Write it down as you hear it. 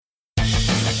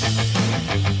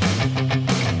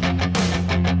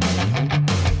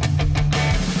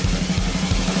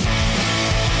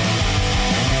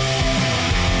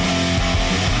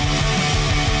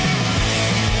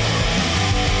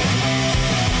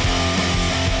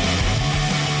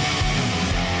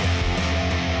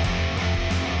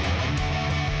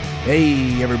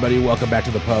Hey everybody, welcome back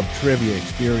to the Pub Trivia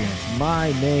Experience.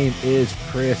 My name is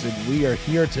Chris and we are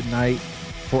here tonight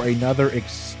for another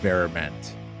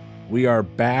experiment. We are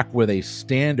back with a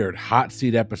standard hot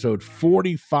seat episode,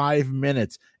 45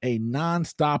 minutes, a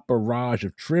nonstop barrage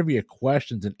of trivia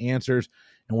questions and answers,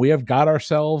 and we have got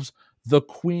ourselves the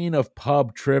queen of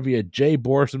pub trivia, Jay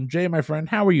Borsum. Jay, my friend,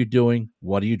 how are you doing?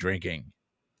 What are you drinking?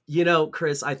 You know,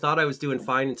 Chris, I thought I was doing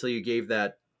fine until you gave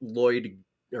that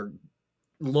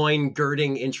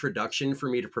loin-girding introduction for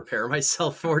me to prepare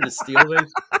myself to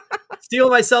steal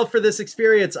myself for this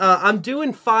experience. I'm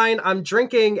doing fine. I'm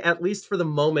drinking, at least for the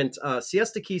moment,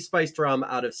 Siesta Key spiced rum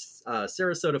out of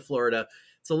Sarasota, Florida.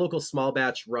 It's a local small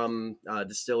batch rum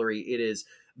distillery. It is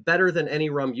better than any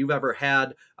rum you've ever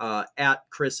had. At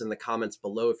Chris in the comments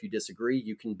below if you disagree.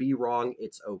 You can be wrong.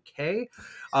 It's okay.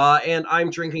 And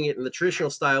I'm drinking it in the traditional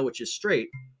style, which is straight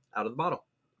out of the bottle.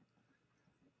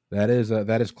 That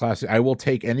is classic. I will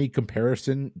take any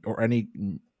comparison or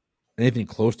anything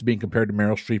close to being compared to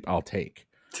Meryl Streep. I'll take,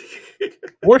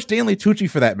 or Stanley Tucci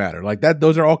for that matter. Like that,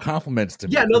 those are all compliments to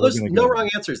me. Yeah, no, there's no wrong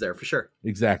answers there for sure.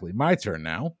 Exactly. My turn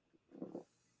now.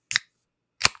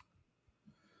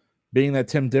 Being that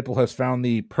Tim Dipple has found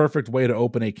the perfect way to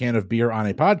open a can of beer on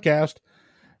a podcast,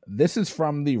 this is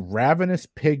from the Ravenous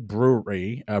Pig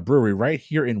Brewery right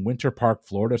here in Winter Park,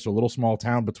 Florida. So a little small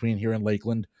town between here and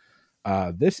Lakeland.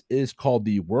 This is called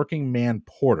the Working Man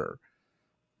Porter.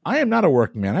 I am not a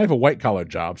working man. I have a white collar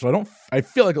job, so I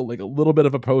feel like a little bit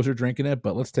of a poser drinking it,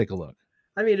 but let's take a look.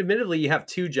 I mean, admittedly, you have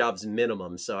 2 jobs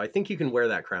minimum, so I think you can wear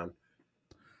that crown.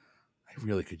 I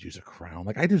really could use a crown.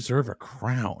 Like, I deserve a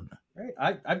crown.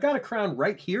 Right. I've got a crown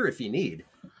right here if you need.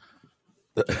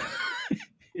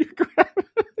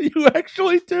 You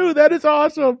actually do. That is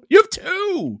awesome. You have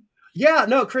 2. Yeah,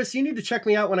 no, Chris, you need to check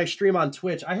me out when I stream on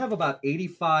Twitch. I have about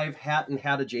 85 hat and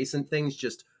hat adjacent things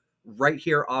just right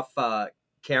here off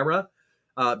camera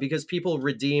because people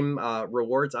redeem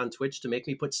rewards on Twitch to make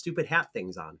me put stupid hat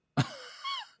things on.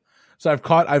 So I've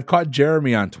caught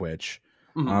Jeremy on Twitch,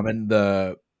 Mm-hmm. and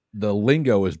the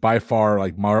lingo is by far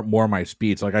like more my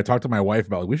speed. So like I talked to my wife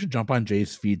about, like, we should jump on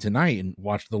Jay's feed tonight and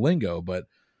watch the lingo, but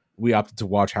we opted to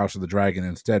watch House of the Dragon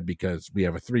instead because we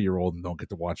have a 3-year-old and don't get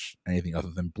to watch anything other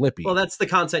than Blippi. Well, that's the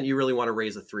content you really want to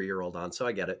raise a 3-year-old on, so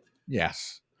I get it.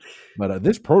 Yes, but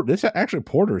this actually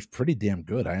porter is pretty damn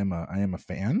good. I am a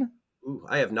fan. Ooh,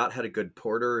 I have not had a good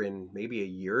porter in maybe a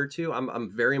year or 2.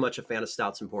 I'm very much a fan of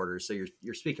stouts and porters, so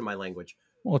you're speaking my language.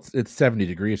 Well, it's 70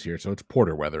 degrees here, so it's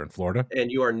porter weather in Florida. And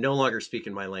you are no longer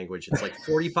speaking my language. It's like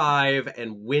 45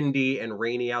 and windy and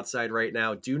rainy outside right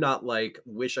now. Do not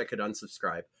wish I could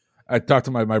unsubscribe. I talked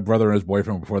to my brother and his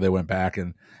boyfriend before they went back,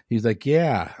 and he's like,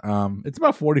 yeah, it's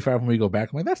about 45 when we go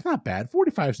back. I'm like, that's not bad.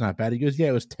 45 is not bad. He goes, yeah,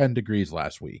 it was 10 degrees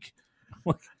last week.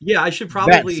 Yeah, I should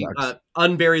probably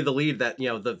unbury the lead that,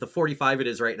 the 45 it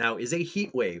is right now is a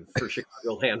heat wave for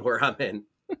Chicagoland where I'm in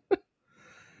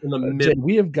the middle.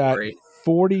 We have got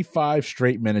 45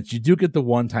 straight minutes. You do get the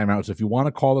one timeout. So if you want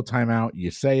to call the timeout, you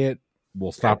say it.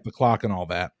 We'll stop the clock and all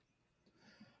that.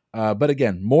 But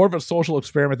again, more of a social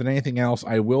experiment than anything else.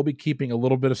 I will be keeping a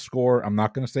little bit of score. I'm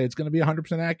not going to say it's going to be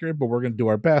 100% accurate, but we're going to do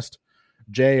our best.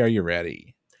 Jay, are you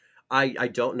ready? I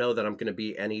don't know that I'm going to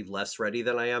be any less ready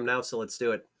than I am now, so let's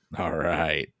do it. All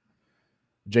right.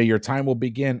 Jay, your time will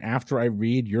begin after I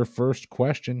read your first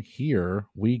question. Here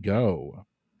we go.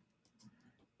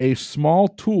 A small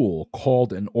tool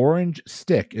called an orange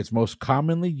stick is most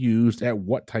commonly used at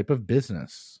what type of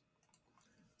business?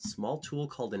 Small tool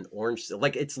called an orange stick.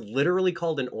 Like, it's literally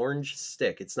called an orange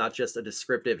stick. It's not just a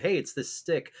descriptive, hey, it's this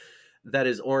stick that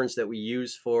is orange that we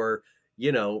use for,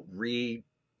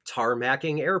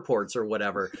 tarmacking airports or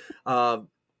whatever. I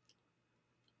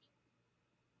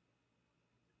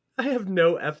have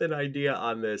no effing idea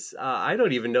on this. I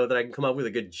don't even know that I can come up with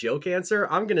a good joke answer.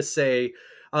 I'm going to say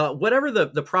whatever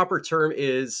the proper term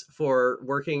is for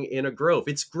working in a grove.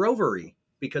 It's grovery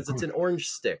because it's an orange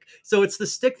stick. So it's the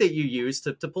stick that you use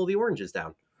to pull the oranges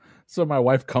down. So my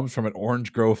wife comes from an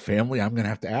orange grove family. I'm going to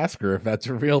have to ask her if that's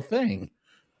a real thing.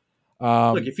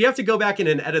 Look, if you have to go back in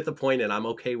and edit the point, and I'm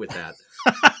okay with that.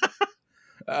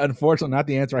 Unfortunately, not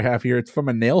the answer I have here. It's from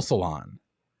a nail salon.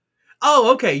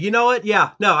 Oh, okay. You know what?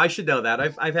 Yeah. No, I should know that.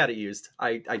 I've had it used.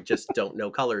 I just don't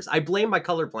know colors. I blame my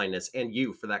color blindness and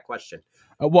you for that question.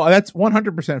 Well, that's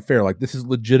 100% fair. Like, this is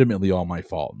legitimately all my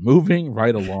fault. Moving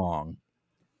right along.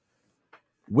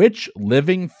 Which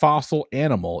living fossil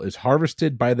animal is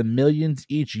harvested by the millions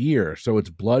each year so its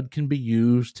blood can be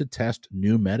used to test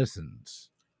new medicines?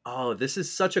 Oh, this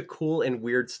is such a cool and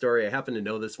weird story. I happen to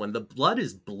know this one. The blood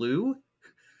is blue,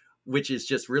 which is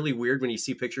just really weird when you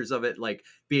see pictures of it like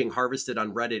being harvested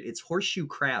on Reddit. It's horseshoe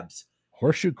crabs.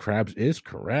 Horseshoe crabs is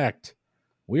correct.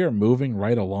 We are moving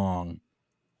right along.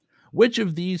 Which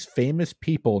of these famous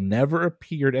people never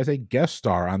appeared as a guest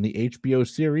star on the HBO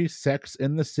series Sex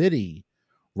and the City?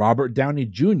 Robert Downey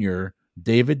Jr.,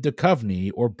 David Duchovny,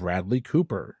 or Bradley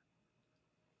Cooper?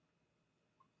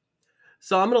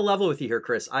 So I'm going to level with you here,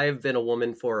 Chris. I have been a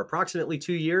woman for approximately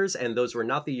 2 years, and those were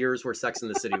not the years where Sex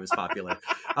and the City was popular.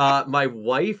 My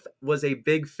wife was a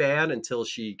big fan until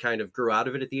she kind of grew out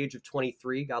of it at the age of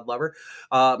 23. God love her.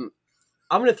 I'm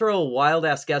going to throw a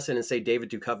wild-ass guess in and say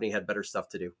David Duchovny had better stuff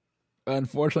to do.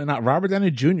 Unfortunately not. Robert Downey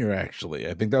Jr., actually.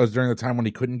 I think that was during the time when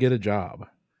he couldn't get a job.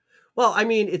 Well, I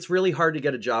mean, it's really hard to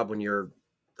get a job when you're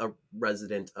a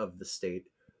resident of the state.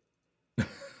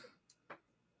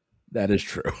 That is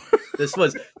true. This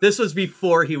was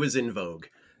before he was in vogue.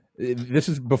 This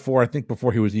is before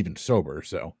he was even sober.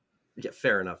 So yeah,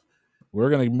 fair enough. We're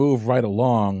going to move right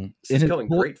along. This is going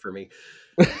great for me.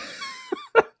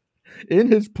 In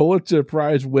his Pulitzer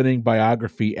Prize winning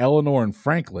biography, Eleanor and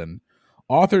Franklin,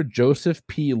 author Joseph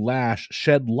P. Lash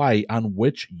shed light on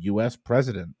which U.S.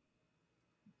 president?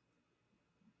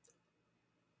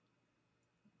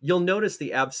 You'll notice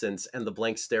the absence and the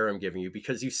blank stare I'm giving you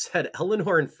because you said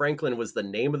Eleanor and Franklin was the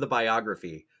name of the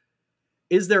biography.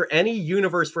 Is there any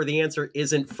universe where the answer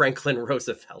isn't Franklin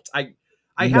Roosevelt? I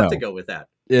have to go with that.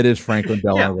 It is Franklin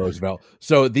Delano Roosevelt.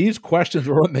 So these questions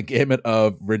were on the gamut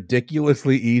of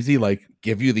ridiculously easy, like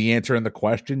give you the answer in the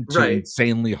question, to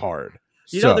insanely hard.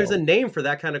 You know, there's a name for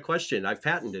that kind of question. I've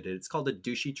patented it. It's called a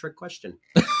douchey trick question.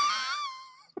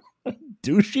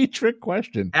 Douchey trick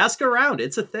question. Ask around.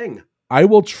 It's a thing. I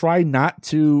will try not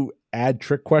to add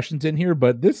trick questions in here,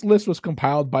 but this list was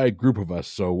compiled by a group of us,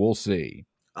 so we'll see.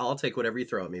 I'll take whatever you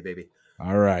throw at me, baby.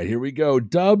 All right, here we go.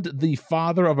 Dubbed the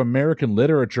father of American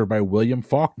literature by William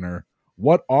Faulkner,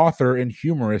 what author and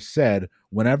humorist said,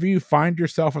 whenever you find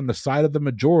yourself on the side of the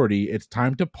majority, it's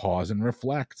time to pause and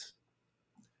reflect?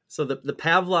 So the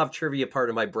Pavlov trivia part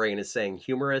of my brain is saying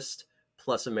humorist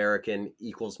plus American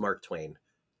equals Mark Twain.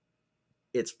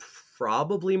 It's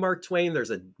probably Mark Twain.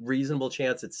 There's a reasonable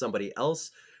chance it's somebody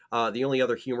else. The only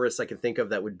other humorist I can think of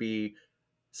that would be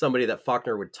somebody that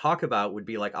Faulkner would talk about would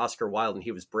be like Oscar Wilde, and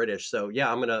he was British. So yeah,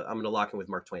 I'm gonna lock in with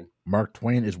Mark Twain. Mark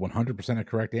Twain is 100% a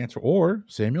correct answer, or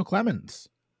Samuel Clemens.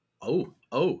 Oh,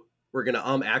 we're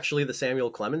gonna actually the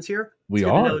Samuel Clemens here. We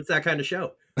are. It's that kind of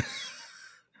show.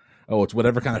 Oh, it's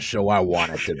whatever kind of show I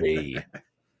want it to be.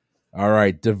 All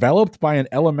right, developed by an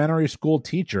elementary school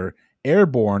teacher,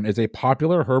 Airborne is a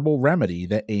popular herbal remedy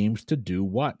that aims to do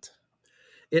what?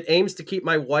 It aims to keep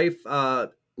my wife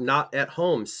not at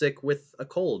home sick with a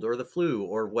cold or the flu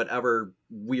or whatever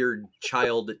weird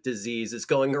child disease is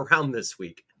going around this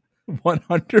week.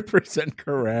 100%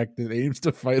 correct. It aims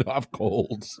to fight off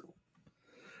colds.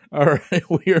 All right,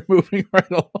 we are moving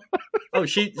right along. Oh,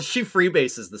 she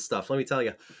freebases the stuff, let me tell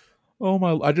you. Oh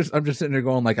my! I'm just sitting there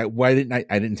going like, why didn't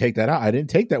I didn't take that out? I didn't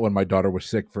take that when my daughter was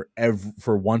sick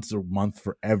for once a month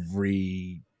for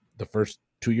the first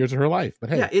 2 years of her life. But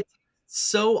hey, yeah, it's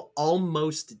so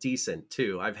almost decent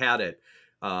too. I've had it,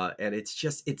 and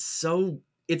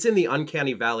it's in the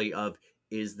uncanny valley of,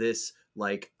 is this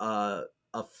like a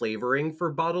flavoring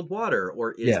for bottled water,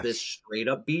 or is this straight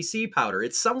up BC powder?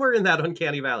 It's somewhere in that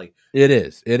uncanny valley. It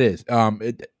is.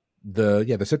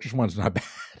 The citrus one's not bad.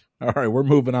 All right, we're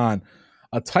moving on.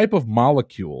 A type of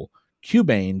molecule,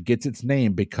 cubane, gets its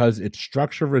name because its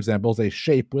structure resembles a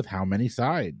shape with how many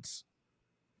sides?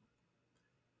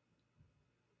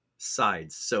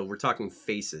 Sides. So we're talking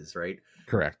faces, right?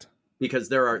 Correct. Because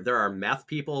there are math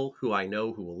people who I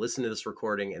know who will listen to this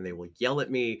recording and they will yell at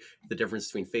me the difference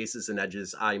between faces and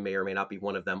edges. I may or may not be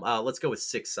one of them. Let's go with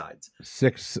 6 sides.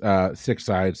 Six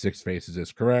sides, 6 faces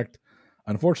is correct.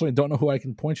 Unfortunately, don't know who I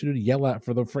can point you to yell at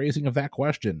for the phrasing of that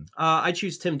question. I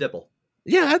choose Tim Dipple.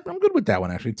 Yeah, I'm good with that one,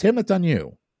 actually. Tim, that's on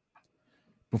you.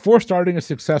 Before starting a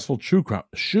successful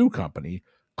shoe company,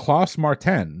 Klaus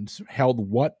Martens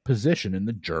held what position in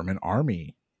the German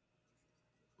army?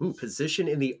 Ooh, position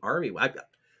in the army.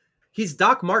 He's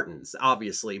Doc Martens,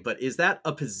 obviously, but is that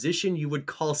a position you would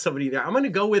call somebody there? I'm going to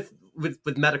go with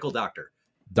medical doctor.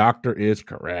 Doctor is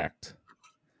correct.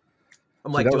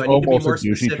 I'm like, do I need to be more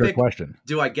specific?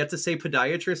 Do I get to say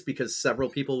podiatrist because several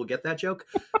people will get that joke?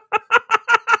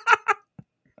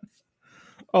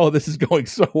 Oh, this is going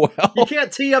so well. You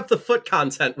can't tee up the foot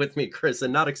content with me, Chris,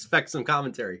 and not expect some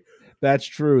commentary. That's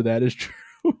true. That is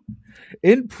true.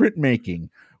 In printmaking,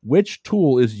 which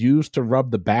tool is used to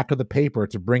rub the back of the paper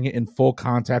to bring it in full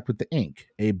contact with the ink?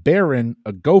 A Baron,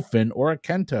 a Goffin, or a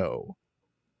Kento?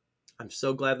 I'm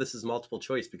so glad this is multiple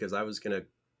choice because I was going to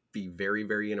be very,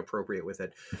 very inappropriate with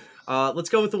it. Let's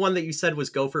go with the one that you said was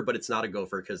gopher, but it's not a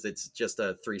gopher because it's just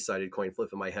a 3-sided coin flip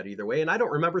in my head either way. And I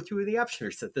don't remember 2 of the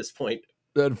options at this point.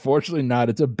 Unfortunately not.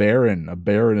 It's a baron. A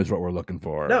baron is what we're looking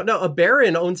for. No, a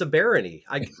baron owns a barony.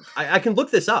 I can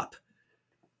look this up.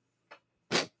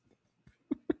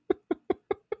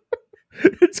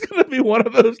 It's going to be one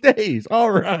of those days. All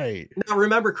right. Now,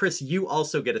 remember, Chris, you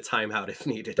also get a timeout if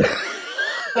needed.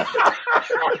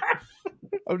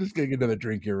 I'm just going to get another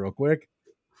drink here real quick.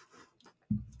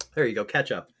 There you go.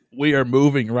 Catch up. We are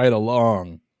moving right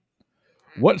along.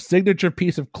 What signature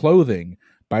piece of clothing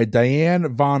by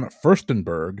Diane von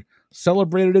Furstenberg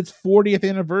celebrated its 40th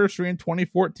anniversary in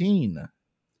 2014?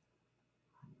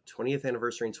 20th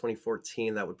anniversary in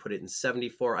 2014. That would put it in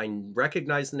 74. I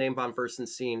recognize the name von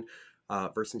Furstenstein.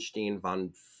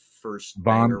 Von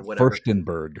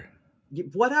Furstenberg.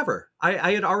 Whatever.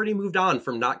 I had already moved on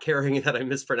from not caring that I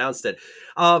mispronounced it.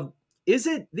 Is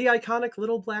it the iconic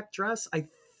little black dress? I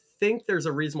think there's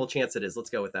a reasonable chance it is. Let's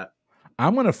go with that.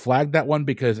 I'm going to flag that one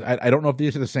because I don't know if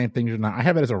these are the same things or not. I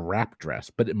have it as a wrap dress,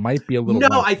 but it might be a little.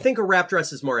 No, I think a wrap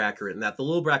dress is more accurate in that. The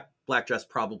little black dress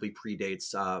probably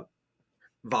predates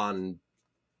von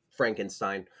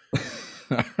Frankenstein.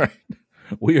 All right.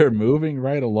 We are moving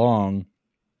right along.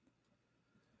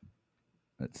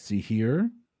 Let's see here.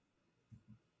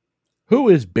 Who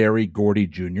is Berry Gordy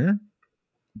Jr.?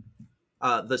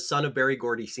 The son of Berry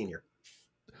Gordy Sr.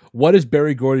 What is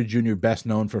Berry Gordy Jr. best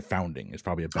known for founding? Is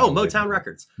probably a better Motown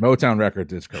Records. Motown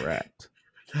Records is correct.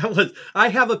 I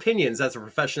have opinions as a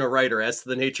professional writer as to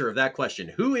the nature of that question.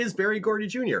 Who is Berry Gordy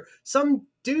Jr.? Some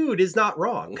dude is not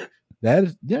wrong.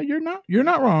 You're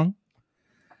not wrong.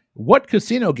 What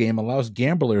casino game allows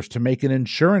gamblers to make an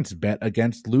insurance bet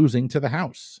against losing to the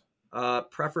house?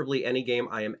 Preferably any game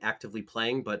I am actively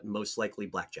playing, but most likely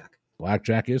blackjack.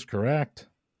 Blackjack is correct.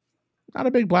 Not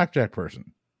a big blackjack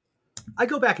person. I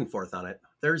go back and forth on it.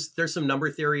 There's some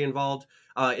number theory involved.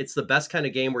 It's the best kind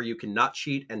of game where you can not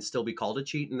cheat and still be called a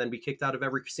cheat and then be kicked out of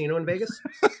every casino in Vegas.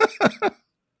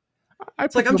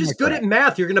 It's like, I'm just good at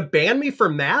math. You're going to ban me for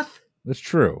math? That's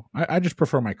true. I just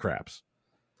prefer my craps.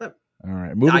 All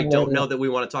right. I don't know that we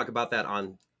want to talk about that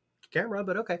on camera,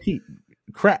 but okay.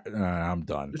 I'm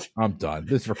done.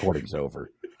 This recording's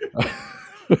over.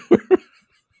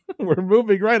 We're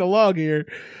moving right along here.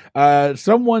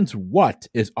 Someone's what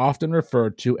is often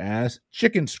referred to as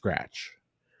chicken scratch?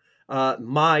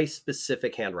 My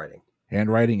specific handwriting.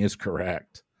 Handwriting is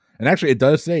correct. And actually, it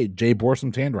does say Jay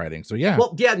Borsum's handwriting. So, yeah.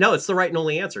 Well, yeah, no, it's the right and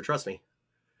only answer. Trust me.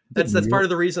 That's part of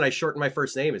the reason I shortened my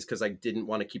first name is because I didn't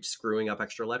want to keep screwing up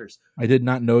extra letters. I did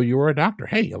not know you were a doctor.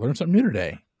 Hey, you learned something new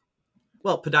today.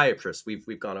 Well, podiatrist.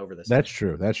 We've gone over this. That's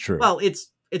true. Well,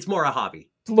 it's more a hobby.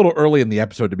 It's a little early in the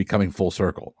episode to be coming full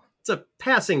circle. It's a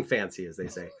passing fancy, as they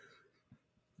say.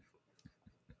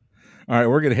 All right,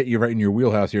 we're going to hit you right in your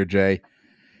wheelhouse here, Jay.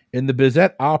 In the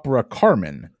Bizet opera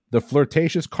Carmen, the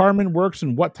flirtatious Carmen works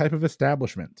in what type of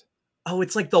establishment? Oh,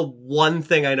 it's like the one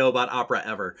thing I know about opera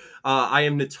ever. I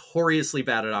am notoriously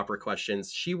bad at opera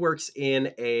questions. She works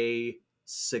in a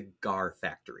cigar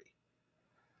factory.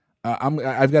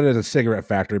 I've got it as a cigarette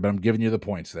factory, but I'm giving you the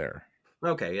points there.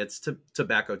 Okay, it's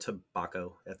tobacco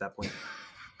at that point.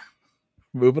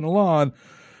 Moving along.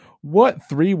 What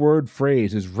 3-word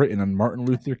phrase is written on Martin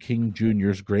Luther King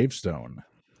Jr.'s gravestone?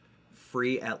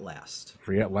 Free at last.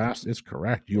 Free at last is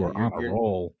correct. You are on a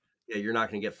roll. Yeah, you're not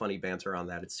going to get funny banter on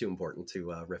that. It's too important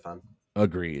to riff on.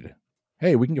 Agreed.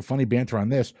 Hey, we can get funny banter on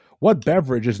this. What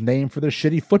beverage is named for the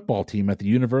shitty football team at the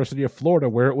University of Florida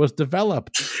where it was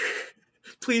developed?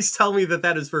 Please tell me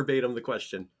that is verbatim the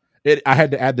question. I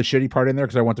had to add the shitty part in there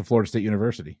because I went to Florida State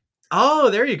University. Oh,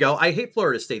 there you go. I hate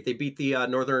Florida State. They beat the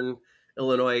Northern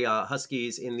Illinois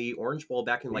Huskies in the Orange Bowl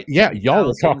back in y'all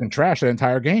were talking trash that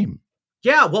entire game.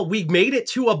 Yeah, well, we made it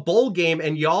to a bowl game,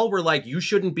 and y'all were like, you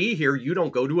shouldn't be here. You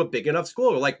don't go to a big enough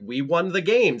school. We're like, we won the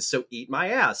game, so eat my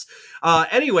ass.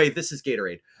 Anyway, this is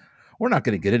Gatorade. We're not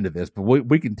going to get into this, but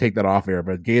we can take that off air,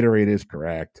 but Gatorade is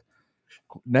correct.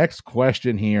 Next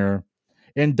question here.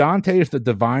 In Dante's The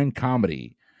Divine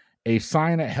Comedy, a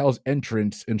sign at hell's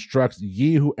entrance instructs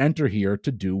ye who enter here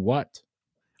to do what?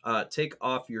 Take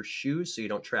off your shoes so you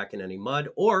don't track in any mud,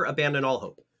 or abandon all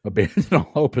hope. Abandon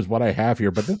all hope is what I have here,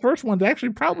 but the first one's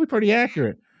actually probably pretty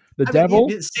accurate. Devil.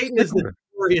 Satan is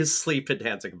notoriously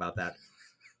pedantic about that.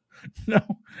 No,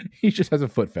 he just has a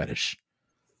foot fetish.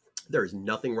 There's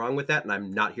nothing wrong with that, and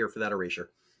I'm not here for that erasure.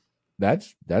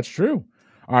 That's true.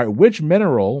 All right, which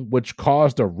mineral, which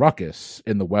caused a ruckus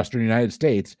in the western United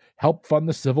States, helped fund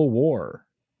the Civil War?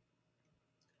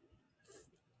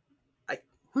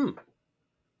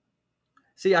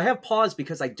 See, I have paused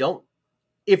because I don't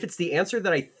if it's the answer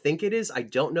that I think it is, I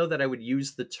don't know that I would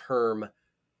use the term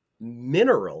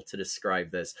mineral to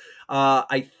describe this.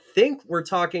 I think we're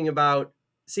talking about,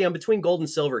 see, I'm between gold and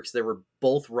silver because they were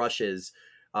both rushes.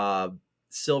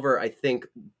 Silver, I think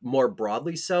more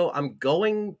broadly so. I'm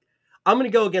going to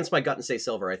go against my gut and say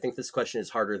silver. I think this question is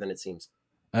harder than it seems.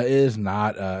 It is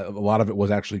not. A lot of it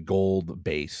was actually gold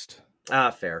based.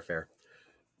 Fair.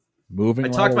 Moving. I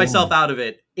talked myself out of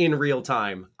it in real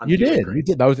time. You did.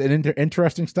 That was an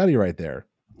interesting study right there.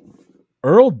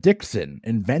 Earl Dixon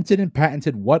invented and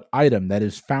patented what item that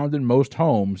is found in most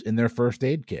homes in their first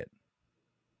aid kit?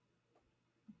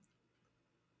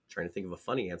 Trying to think of a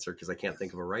funny answer because I can't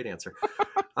think of a right answer.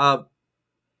 I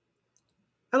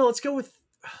don't know. Let's go with.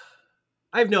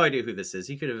 I have no idea who this is.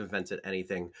 He could have invented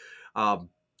anything.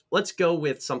 Let's go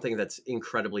with something that's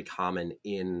incredibly common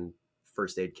in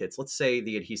first aid kits. Let's say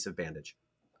the adhesive bandage.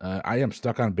 I am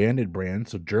stuck on Band-Aid brand,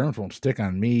 so germs won't stick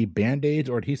on me. Band-Aids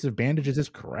or adhesive bandages is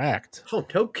correct. Oh,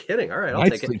 no kidding. All right, I'll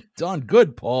take it. Done.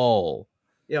 Good, Paul.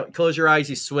 Close your eyes,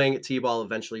 you swing at T-ball,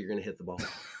 eventually you're going to hit the ball.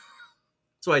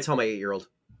 That's what I tell my 8-year-old.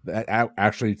 That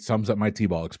actually sums up my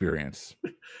T-ball experience.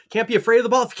 Can't be afraid of the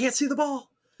ball if you can't see the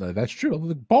ball. That's true.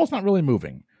 The ball's not really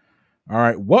moving. All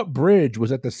right, what bridge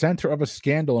was at the center of a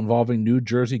scandal involving New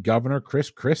Jersey Governor Chris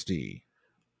Christie?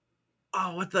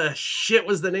 Oh, what the shit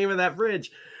was the name of that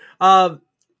bridge? Crap.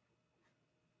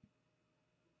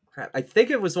 I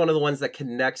think it was one of the ones that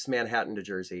connects Manhattan to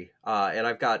Jersey. And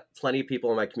I've got plenty of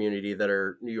people in my community that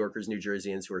are New Yorkers, New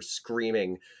Jerseyans who are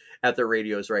screaming at their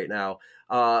radios right now.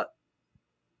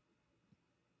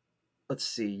 Let's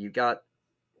see. You've got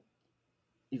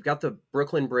the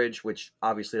Brooklyn Bridge, which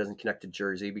obviously doesn't connect to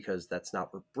Jersey because that's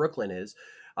not where Brooklyn is.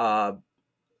 And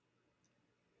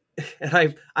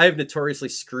I have notoriously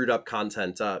screwed up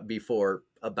content before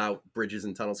about bridges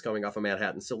and tunnels coming off of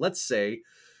Manhattan. So let's say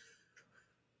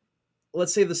the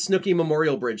Snooki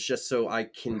Memorial Bridge, just so I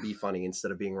can be funny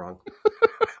instead of being wrong.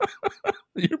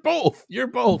 You're both.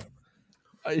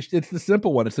 It's the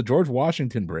simple one. It's the George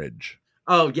Washington Bridge.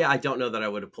 Oh yeah, I don't know that I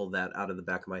would have pulled that out of the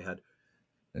back of my head.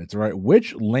 That's right.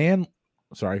 Which landlocked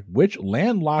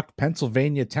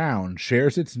Pennsylvania town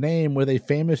shares its name with a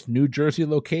famous New Jersey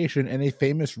location and a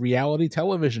famous reality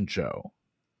television show?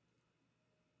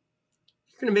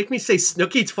 You're going to make me say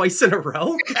Snooki twice in a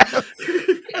row?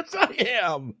 Yes, I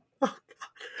am.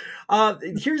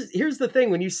 Here's the thing.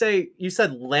 When you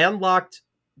said landlocked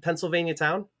Pennsylvania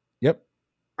town? Yep.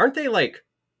 Aren't they like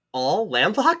all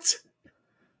landlocked?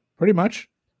 Pretty much.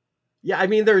 Yeah, I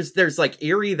mean, there's like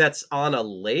Erie that's on a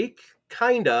lake,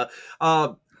 kinda.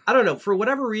 I don't know. For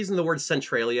whatever reason, the word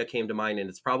Centralia came to mind, and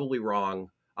it's probably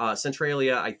wrong.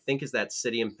 Centralia, I think, is that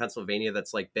city in Pennsylvania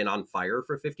that's like been on fire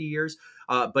for 50 years.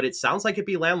 But it sounds like it'd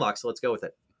be landlocked, so let's go with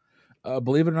it.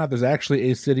 Believe it or not, there's actually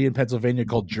a city in Pennsylvania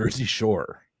called Jersey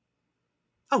Shore.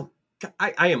 Oh,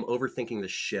 I am overthinking the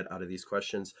shit out of these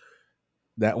questions.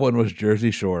 That one was Jersey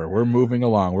Shore. We're moving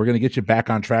along. We're going to get you back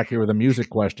on track here with a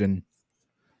music question.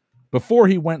 Before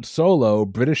he went solo,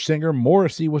 British singer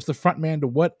Morrissey was the frontman to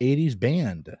what 80s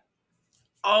band?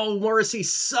 Oh, Morrissey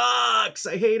sucks.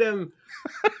 I hate him.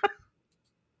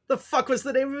 The fuck was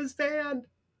the name of his band?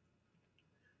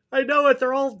 I know it.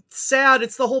 They're all sad.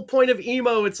 It's the whole point of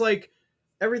emo. It's like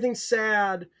everything's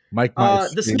sad. Mike,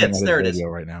 the Smiths. There it is.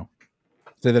 Right now.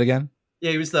 Say that again.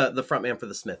 Yeah, he was the frontman for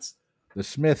the Smiths. The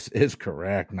Smiths is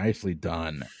correct. Nicely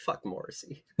done. Fuck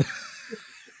Morrissey.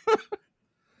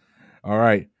 All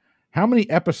right. How many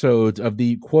episodes of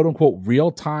the quote-unquote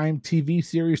real-time TV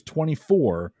series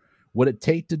 24 would it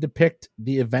take to depict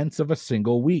the events of a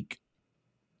single week?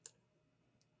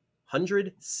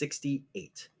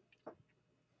 168.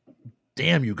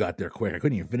 Damn, you got there quick. I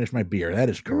couldn't even finish my beer. That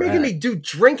is correct. You're making me do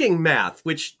drinking math,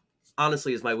 which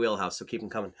honestly is my wheelhouse, so keep them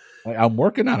coming. I'm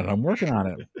working on it.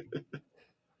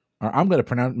 I'm going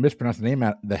to mispronounce the name.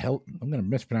 I'm going to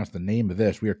mispronounce the name of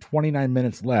this. We are 29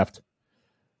 minutes left.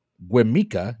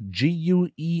 Guernica,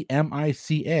 Guemica,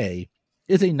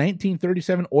 is a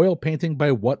 1937 oil painting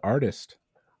by what artist?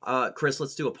 Chris,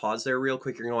 let's do a pause there real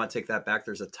quick. You're going to want to take that back.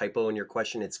 There's a typo in your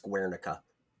question. It's Guernica.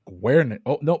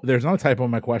 Oh, no, there's not a typo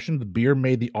in my question. The beer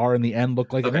made the R and the N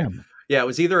look like an M. Yeah, it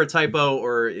was either a typo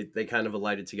or they kind of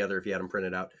alighted together if you had them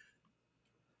printed out.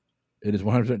 It is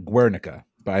 100% Guernica,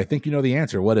 but I think you know the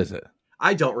answer. What is it?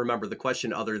 I don't remember the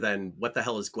question other than what the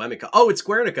hell is Guernica? Oh, it's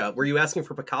Guernica. Were you asking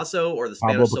for Picasso or the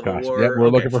Spanish Civil War? Yeah, we're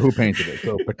looking for who painted it.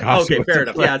 So Picasso. Okay, fair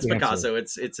enough. Yeah, it's Picasso.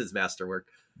 It's his masterwork.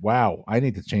 Wow, I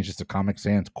need to change this to Comic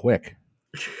Sans quick.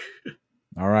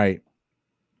 All right.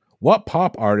 What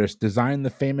pop artist designed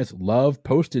the famous Love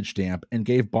postage stamp and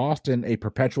gave Boston a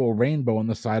perpetual rainbow on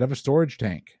the side of a storage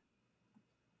tank?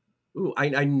 Ooh,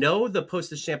 I know the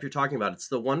postage stamp you're talking about. It's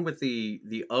the one with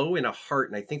the O and a heart,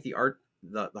 and I think the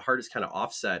heart is kind of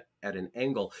offset at an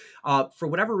angle. For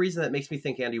whatever reason, that makes me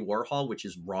think Andy Warhol, which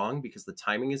is wrong because the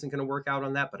timing isn't going to work out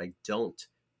on that. But I don't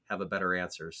have a better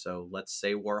answer, so let's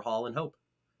say Warhol and hope.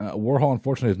 Warhol,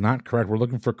 unfortunately, is not correct. We're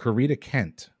looking for Corita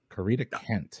Kent. Corita Yeah,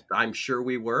 Kent. I'm sure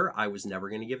we were. I was never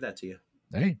going to give that to you.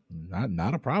 Hey,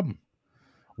 not a problem.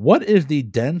 What is the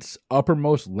dense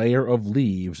uppermost layer of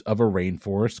leaves of a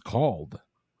rainforest called?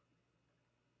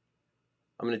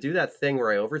 I'm going to do that thing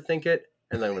where I overthink it,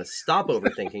 and then I'm going to stop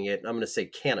overthinking it. And I'm going to say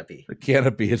canopy. The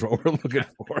canopy is what we're looking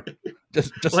for.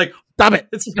 Just like stop it.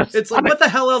 It's like, what the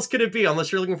hell else could it be?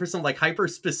 Unless you're looking for some like hyper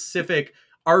specific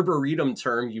arboretum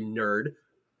term, you nerd.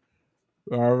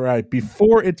 All right.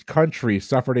 Before its country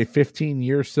suffered a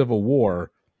 15-year civil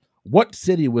war, what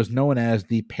city was known as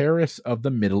the Paris of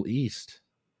the Middle East?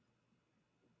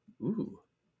 Ooh,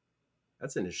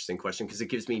 that's an interesting question because it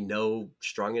gives me no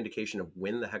strong indication of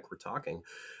when the heck we're talking.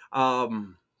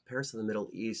 Paris of the Middle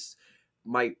East.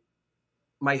 My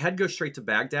head goes straight to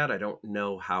Baghdad. I don't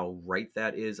know how right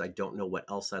that is. I don't know what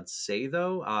else I'd say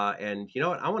though. And you know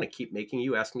what? I want to keep making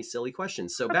you ask me silly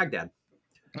questions. So Baghdad.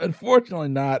 Unfortunately,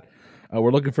 not.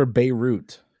 We're looking for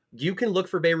Beirut. You can look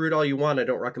for Beirut all you want. I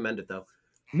don't recommend it though.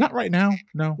 Not right now.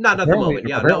 No, not at the moment.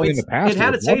 Yeah, no, in the past, it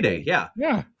had its heyday. Yeah.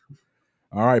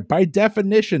 All right. By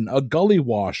definition, a gully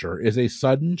washer is a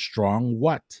sudden, strong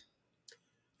what?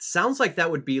 Sounds like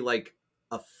that would be like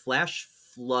a flash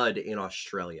flood in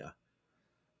Australia.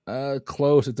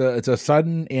 Close. It's a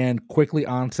sudden and quickly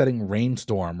onsetting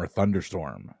rainstorm or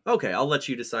thunderstorm. Okay, I'll let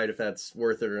you decide if that's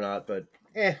worth it or not, but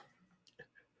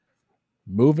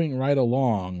Moving right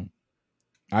along,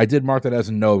 I did mark that as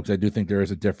a no because I do think there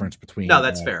is a difference between. No,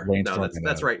 that's fair. No,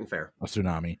 that's right and fair. A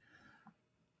tsunami.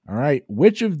 All right.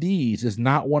 Which of these is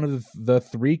not one of the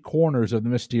three corners of the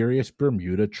mysterious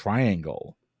Bermuda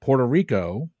Triangle? Puerto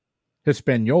Rico,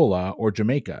 Hispaniola, or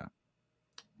Jamaica?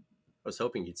 I was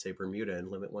hoping you'd say Bermuda and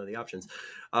limit one of the options.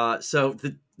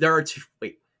 There are two.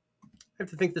 Wait, I have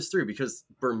to think this through because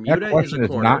Bermuda is a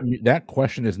corner. That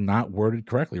question is not worded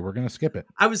correctly. We're going to skip it.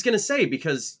 I was going to say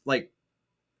because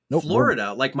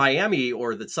Florida, like Miami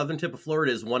or the southern tip of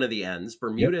Florida is one of the ends.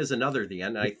 Bermuda is another the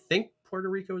end. And I think Puerto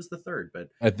Rico is the third, but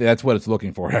that's what it's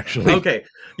looking for, actually. Okay.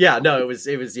 Yeah, no, it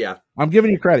was, yeah. I'm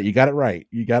giving you credit. You got it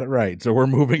right. So we're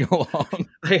moving along.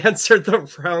 I answered the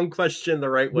wrong question the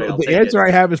right way. The answer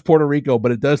I have is Puerto Rico,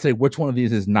 but it does say which one of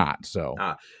these is not. So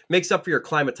makes up for your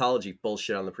climatology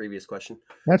bullshit on the previous question.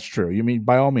 That's true. You mean,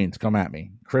 by all means, come at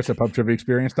me. Chris at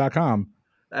pubtriviaexperience.com.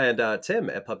 And Tim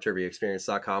at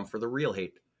pubtriviaexperience.com for the real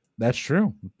hate. That's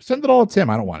true. Send it all to Tim.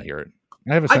 I don't want to hear it.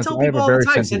 I tell people all the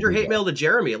time, send your hate mail to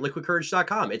Jeremy at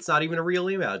liquidcourage.com. It's not even a real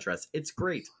email address. It's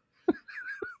great.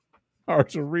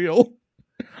 Ours are real.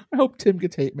 I hope Tim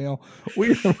gets hate mail.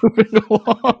 We are moving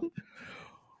along.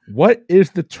 What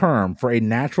is the term for a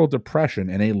natural depression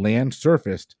in a land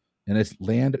surface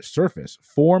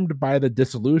formed by the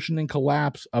dissolution and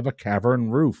collapse of a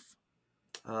cavern roof?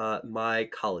 My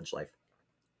college life.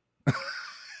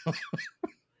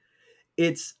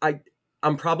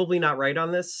 I'm probably not right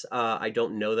on this. I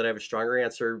don't know that I have a stronger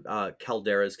answer.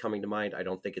 Caldera is coming to mind. I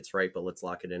don't think it's right, but let's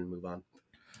lock it in and move on.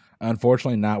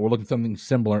 Unfortunately not. We're looking at something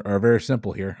similar or very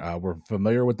simple here. We're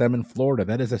familiar with them in Florida.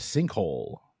 That is a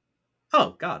sinkhole.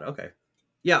 Oh, God. Okay.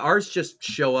 Yeah, ours just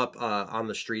show up on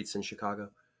the streets in Chicago.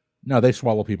 No, they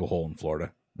swallow people whole in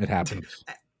Florida. It happens.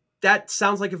 That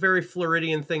sounds like a very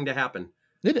Floridian thing to happen.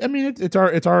 It's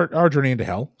our journey into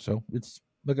hell. So it's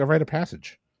like a rite of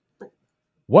passage.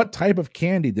 What type of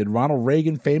candy did Ronald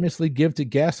Reagan famously give to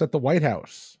guests at the White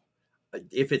House?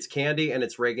 If it's candy and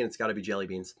it's Reagan, it's got to be jelly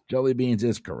beans. Jelly beans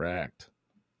is correct.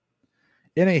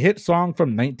 In a hit song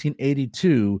from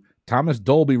 1982, Thomas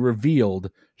Dolby revealed,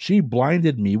 "She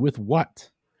blinded me with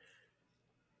what?"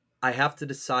 I have to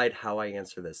decide how I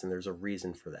answer this, and there's a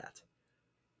reason for that.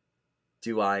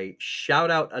 Do I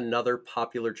shout out another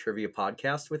popular trivia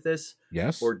podcast with this?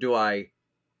 Yes. Or do I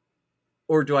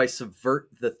subvert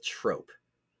the trope?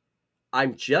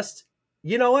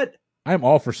 You know what? I'm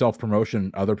all for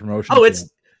self-promotion, other promotion. Oh, it's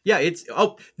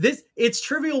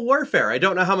Trivial Warfare. I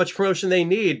don't know how much promotion they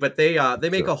need, but they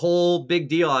make a whole big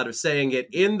deal out of saying it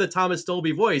in the Thomas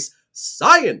Dolby voice.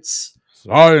 Science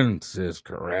is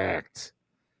correct.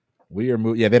 We are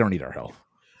moving. Yeah, they don't need our help.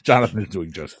 Jonathan is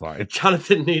doing just fine.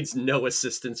 Jonathan needs no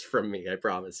assistance from me, I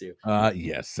promise you.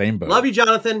 Yes, same boat. Love you,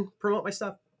 Jonathan. Promote my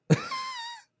stuff.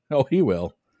 Oh, he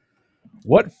will.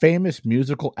 What famous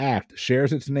musical act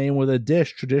shares its name with a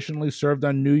dish traditionally served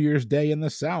on New Year's Day in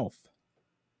the South?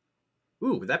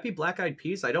 Ooh, would that be Black Eyed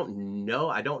Peas? I don't know.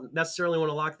 I don't necessarily want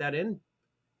to lock that in,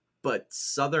 but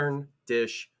Southern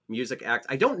dish music act.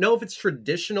 I don't know if it's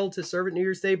traditional to serve at New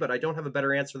Year's Day, but I don't have a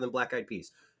better answer than Black Eyed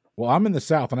Peas. Well, I'm in the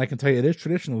South, and I can tell you it is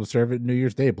traditional to serve it New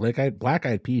Year's Day. Black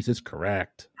Eyed Peas is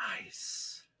correct.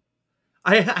 Nice.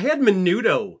 I had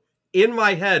Menudo in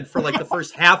my head for like the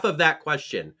first half of that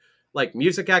question. Like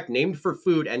music act named for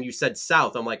food, and you said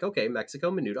South. I'm like, okay, Mexico,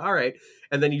 Menudo, all right.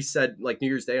 And then you said like New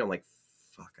Year's Day. I'm like,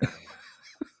 fuck.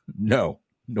 No,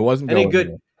 it wasn't any going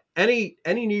good. there.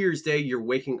 Any New Year's Day you're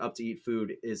waking up to eat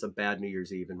food is a bad New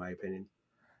Year's Eve, in my opinion.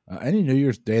 Any New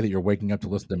Year's Day that you're waking up to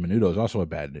listen to Menudo is also a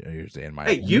bad New Year's Day, in my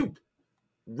opinion.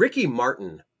 Ricky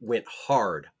Martin went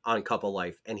hard on Couple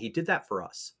Life, and he did that for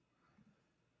us.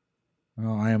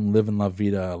 Oh, I am living La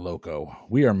Vida Loco.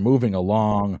 We are moving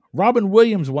along. Robin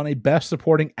Williams won a Best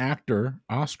Supporting Actor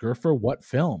Oscar for what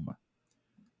film?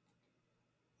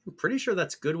 I'm pretty sure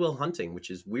that's Good Will Hunting, which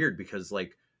is weird because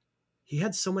like he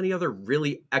had so many other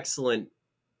really excellent,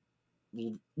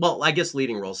 well, I guess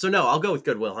leading roles. So no, I'll go with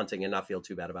Good Will Hunting and not feel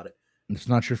too bad about it. It's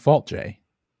not your fault, Jay.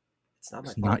 It's not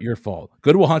my It's fault. not your fault.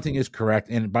 Good Will Hunting is correct,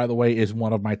 and by the way, is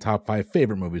one of my top 5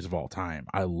 favorite movies of all time.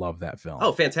 I love that film.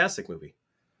 Oh, fantastic movie.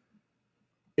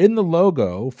 In the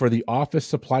logo for the office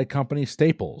supply company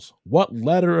Staples, what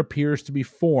letter appears to be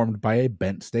formed by a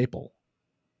bent staple?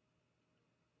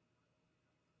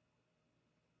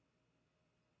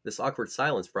 This awkward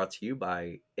silence brought to you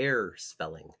by Air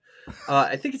Spelling.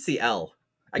 I think it's the L.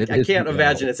 I It is can't the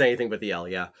imagine L. it's anything but the L,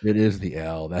 yeah. It is the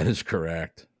L. That is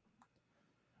correct.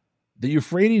 The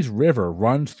Euphrates River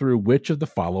runs through which of the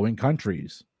following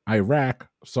countries? Iraq,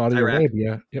 Saudi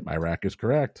Arabia. Yep, Iraq is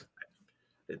correct.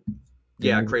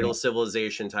 Yeah, Cradle of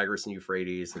Civilization, Tigris and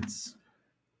Euphrates.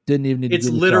 Didn't even need to It's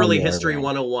do the literally Saudi History Arabia.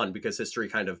 101 because history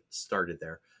kind of started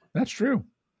there. That's true.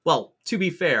 Well, to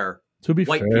be fair, To be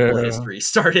white fair. people history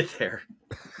started there.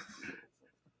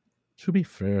 To be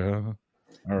fair.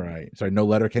 All right. Sorry, no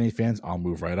Letterkenny fans. I'll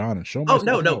move right on and show Oh,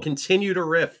 myself. no. out. Continue to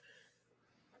riff.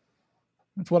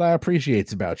 That's what I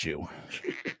appreciate about you.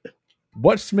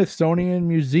 What Smithsonian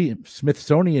Museum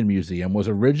was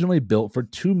originally built for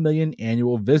 2 million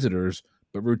annual visitors,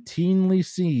 but routinely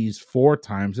sees 4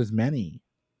 times as many?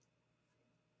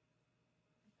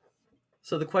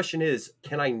 So the question is,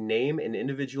 can I name an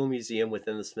individual museum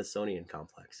within the Smithsonian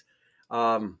complex?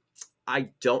 I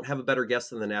don't have a better guess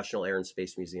than the National Air and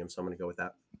Space Museum, so I'm going to go with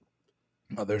that.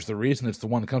 Oh, there's the reason. It's the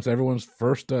one that comes to everyone's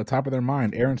first top of their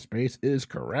mind. Air and Space is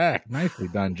correct. Nicely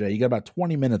done, Jay. You got about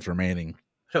 20 minutes remaining.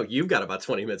 Oh, you've got about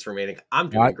 20 minutes remaining. I'm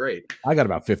doing great. I got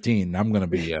about 15. I'm going to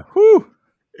be,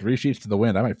 3 sheets to the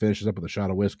wind. I might finish this up with a shot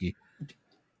of whiskey.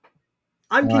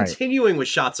 I'm continuing with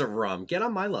shots of rum. Get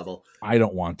on my level. I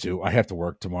don't want to. I have to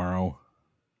work tomorrow.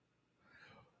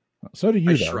 So do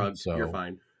you, I though. shrugged. So You're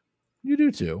fine. You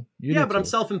do too. I'm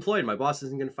self-employed. My boss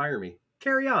isn't going to fire me.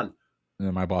 Carry on.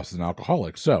 And my boss is an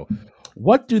alcoholic. So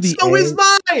what do the So is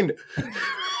mine!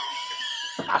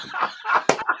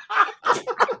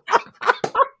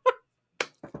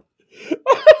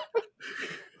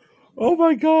 Oh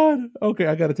my God. Okay,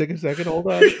 I got to take a second. Hold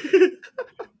on.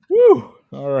 Woo.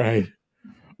 All right.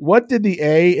 What did the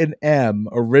A and M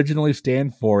originally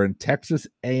stand for in Texas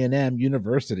A&M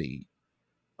University?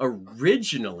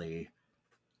 Originally,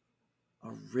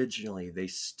 they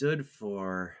stood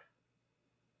for...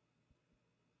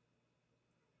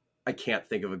 I can't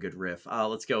think of a good riff.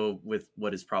 Let's go with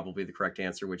what is probably the correct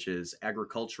answer, which is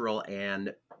agricultural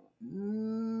and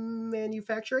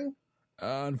manufacturing.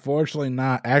 Unfortunately,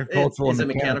 not agricultural. Is and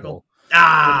it mechanical?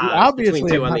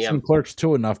 Obviously, I'm not some clerks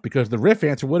too enough because the riff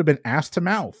answer would have been ass to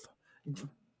mouth.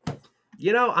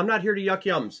 You know, I'm not here to yuck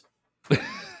yums.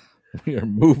 We are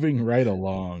moving right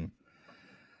along.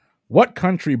 What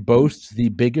country boasts the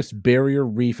biggest barrier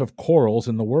reef of corals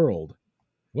in the world?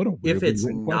 What a weird If it's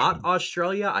question. not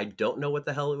Australia, I don't know what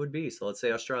the hell it would be. So let's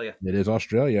say Australia. It is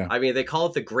Australia. I mean, they call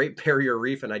it the Great Barrier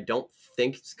Reef, and I don't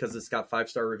think it's because it's got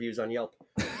 5-star reviews on Yelp.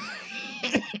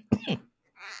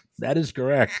 That is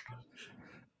correct.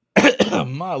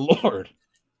 My Lord.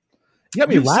 You got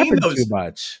me laughing too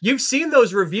much. You've seen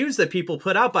those reviews that people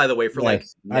put out, by the way, for like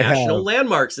national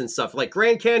landmarks and stuff, like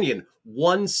Grand Canyon,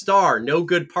 1 star, no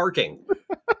good parking.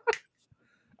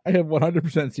 I have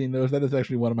 100% seen those. That is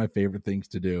actually one of my favorite things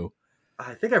to do.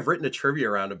 I think I've written a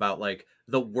trivia round about like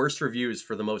the worst reviews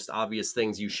for the most obvious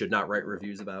things you should not write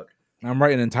reviews about. I'm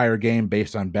writing an entire game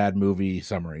based on bad movie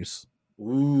summaries.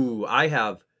 Ooh, I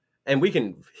have, and we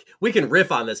can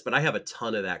riff on this, but I have a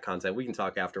ton of that content. We can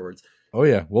talk afterwards. Oh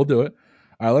yeah, we'll do it.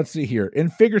 Let's see here. In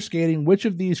figure skating, which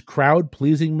of these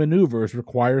crowd-pleasing maneuvers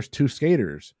requires 2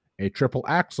 skaters? A triple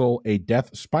axel, a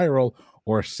death spiral,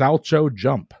 or a salcho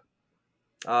jump?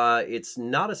 It's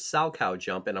not a Salchow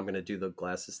jump, and I'm going to do the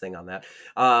glasses thing on that.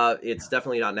 It's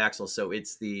definitely not an Axel. So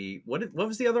it's the what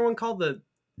was the other one called? The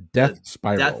Death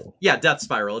Spiral. Death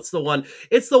Spiral. It's the one.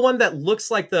 It's the one that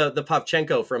looks like the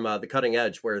Pavchenko from the Cutting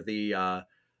Edge, where the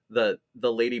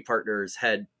lady partner's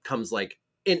head comes like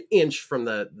an inch from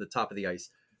the top of the ice.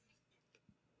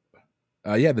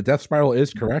 Yeah, the Death Spiral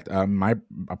is correct. My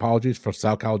apologies for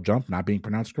Salchow jump not being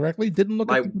pronounced correctly. Didn't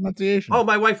look at the pronunciation. Oh,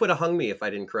 my wife would have hung me if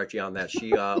I didn't correct you on that.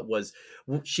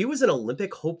 She was an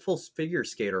Olympic hopeful figure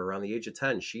skater around the age of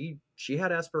 10. She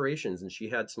had aspirations and she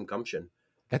had some gumption.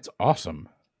 That's awesome.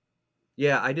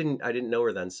 Yeah, I didn't know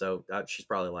her then, so she's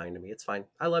probably lying to me. It's fine.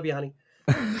 I love you, honey.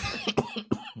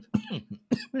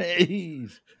 Hey,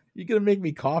 you're gonna make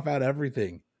me cough out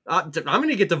everything. I'm going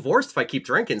to get divorced if I keep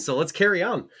drinking, so let's carry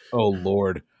on. Oh,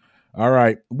 Lord. All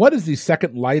right. What is the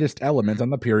second lightest element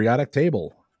on the periodic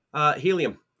table?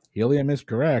 Helium. Helium is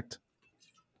correct.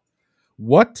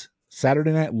 What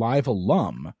Saturday Night Live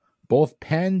alum both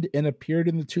penned and appeared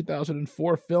in the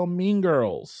 2004 film Mean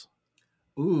Girls?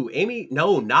 Ooh, Amy.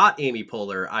 No, not Amy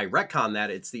Poehler. I retcon that.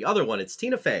 It's the other one. It's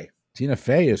Tina Fey. Tina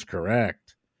Fey is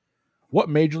correct. What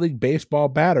Major League Baseball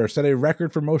batter set a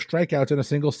record for most strikeouts in a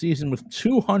single season with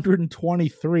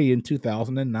 223 in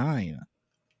 2009?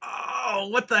 Oh,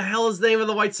 what the hell is the name of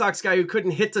the White Sox guy who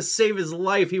couldn't hit to save his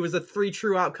life? He was a 3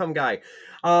 true outcome guy,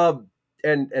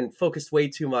 and focused way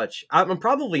too much. I'm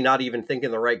probably not even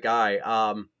thinking the right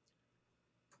guy.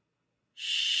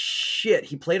 Shit,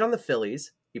 he played on the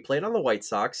Phillies. He played on the White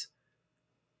Sox.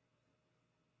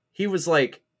 He was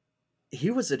a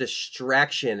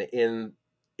distraction in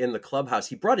the clubhouse.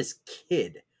 He brought his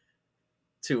kid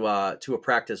to a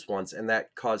practice once, and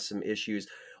that caused some issues.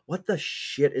 What the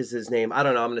shit is his name? I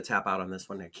don't know. I'm going to tap out on this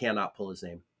one. I cannot pull his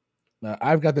name.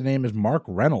 I've got the name as Mark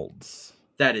Reynolds.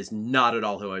 That is not at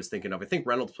all who I was thinking of. I think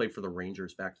Reynolds played for the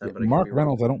Rangers back then. But Mark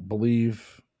Reynolds, I don't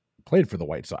believe, played for the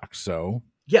White Sox. So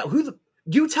yeah,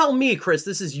 you tell me, Chris.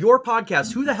 This is your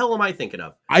podcast. Who the hell am I thinking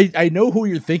of? I know who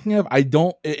you're thinking of. I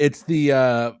don't. It's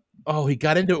the he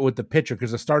got into it with the pitcher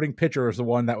because the starting pitcher was the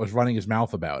one that was running his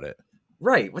mouth about it.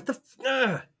 Right. What the?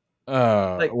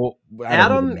 Well,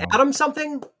 Adam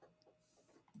something.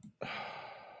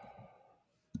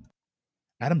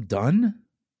 Adam Dunn?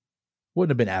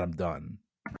 Wouldn't have been Adam Dunn.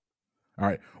 All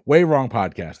right. Way wrong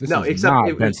podcast. It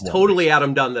was totally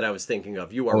Adam Dunn that I was thinking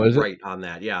of. You are right on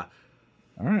that. Yeah.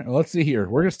 All right. Well, let's see here.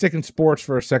 We're going to stick in sports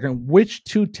for a second. Which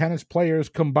two tennis players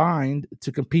combined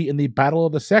to compete in the Battle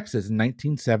of the Sexes in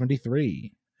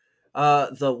 1973?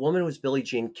 The woman was Billie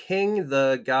Jean King.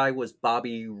 The guy was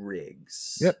Bobby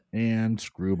Riggs. Yep. And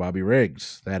screw Bobby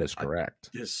Riggs. That is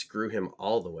correct. Just screw him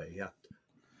all the way. Yeah.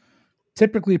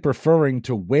 Typically preferring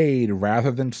to wade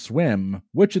rather than swim,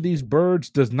 which of these birds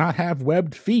does not have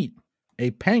webbed feet?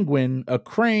 A penguin, a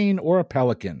crane, or a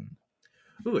pelican?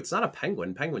 Ooh, it's not a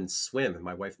penguin. Penguins swim, and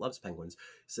my wife loves penguins.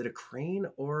 Is it a crane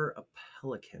or a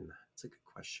pelican? That's a good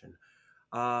question.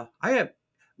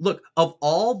 Look, of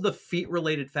all the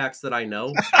feet-related facts that I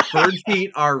know, bird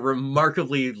feet are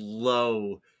remarkably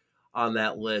low on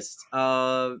that list.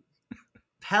 Pelican.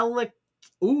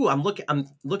 Ooh, I'm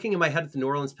looking in my head at the New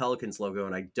Orleans Pelicans logo,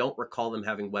 and I don't recall them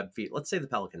having webbed feet. Let's say the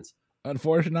Pelicans.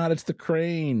 Unfortunately, not. It's the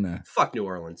crane. Fuck New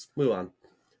Orleans. Move on.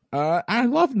 I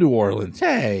love New Orleans.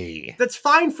 Hey, that's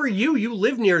fine for you. You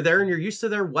live near there, and you're used to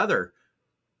their weather.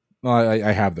 Well,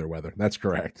 I have their weather. That's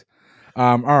correct.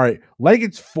 All right. Like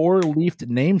its four-leafed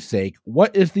namesake,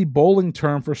 what is the bowling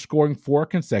term for scoring 4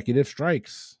 consecutive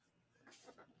strikes?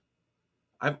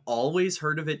 I've always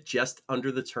heard of it just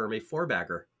under the term a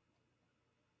four-bagger.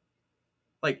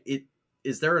 Like,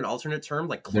 is there an alternate term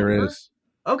like clover? There is.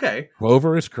 Okay.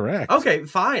 Clover is correct. Okay,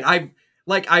 fine.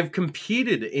 I've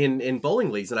competed in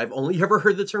bowling leagues, and I've only ever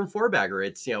heard the term four-bagger.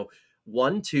 It's,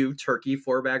 1, 2, turkey,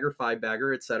 four-bagger,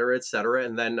 five-bagger, et cetera,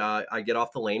 and then I get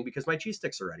off the lane because my cheese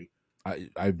sticks are ready.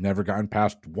 I've never gotten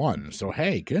past 1, so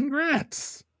hey,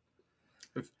 congrats.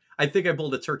 I think I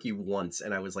bowled a turkey once,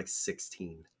 and I was like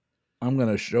 16. I'm going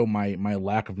to show my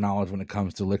lack of knowledge when it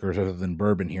comes to liquors other than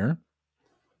bourbon here.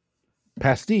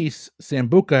 Pastis,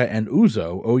 Sambuca, and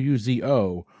Ouzo,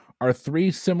 O-U-Z-O, are 3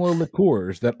 similar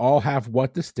liqueurs that all have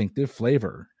what distinctive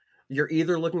flavor? You're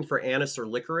either looking for anise or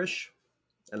licorice,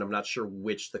 and I'm not sure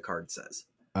which the card says.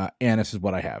 Anise is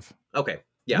what I have. Okay.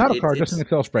 Yeah. Not a card, just an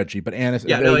Excel spreadsheet, but anise.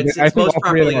 Yeah, no, it's most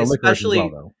properly, especially,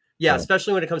 well, yeah, so.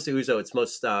 Especially when it comes to Ouzo, it's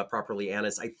most properly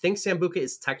anise. I think Sambuca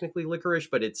is technically licorice,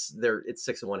 but it's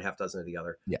 6 of one, half dozen of the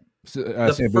other. Yeah.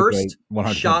 The first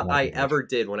shot I ever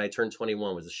did when I turned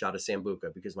 21 was a shot of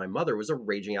Sambuca because my mother was a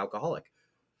raging alcoholic.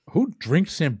 Who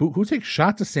drinks Sambuca? Who takes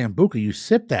shots of Sambuca? You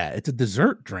sip that. It's a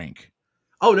dessert drink.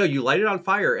 Oh no, you light it on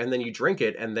fire and then you drink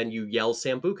it and then you yell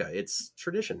Sambuca. It's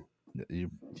tradition.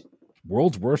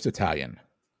 World's worst Italian.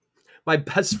 My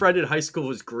best friend in high school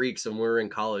was Greek, so when we were in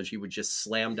college, he would just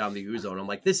slam down the ouzo, and I'm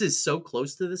like, this is so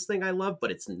close to this thing I love,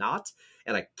 but it's not,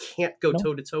 and I can't go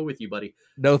toe to toe with you, buddy.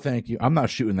 No, thank you. I'm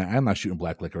not shooting that. I'm not shooting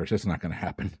black licorice. That's not going to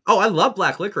happen. Oh, I love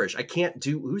black licorice. I can't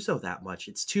do ouzo that much.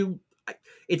 It's too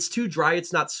dry.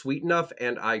 It's not sweet enough,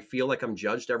 and I feel like I'm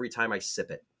judged every time I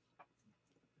sip it.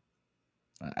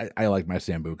 I like my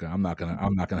Sambuca. I'm not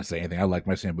gonna say anything. I like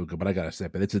my Sambuca, but I gotta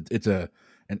sip it. It's an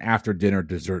after dinner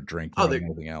dessert drink more than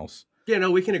anything else. Yeah,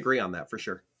 no, we can agree on that for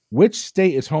sure. Which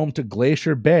state is home to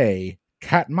Glacier Bay,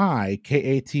 Katmai,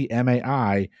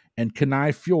 Katmai, and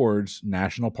Kenai Fjords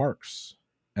national parks?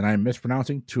 And I'm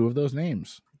mispronouncing two of those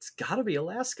names. It's got to be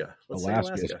Alaska.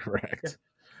 Alaska is correct. Yeah.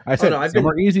 I said some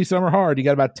are easy, some are hard. You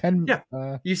got about 10.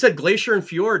 Yeah. You said glacier and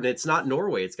fjord, and it's not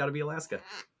Norway. It's got to be Alaska.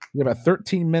 You have about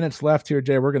 13 minutes left here,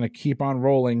 Jay. We're going to keep on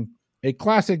rolling. A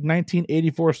classic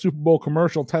 1984 Super Bowl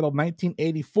commercial titled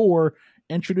 1984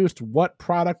 introduced what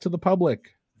product to the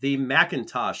public? The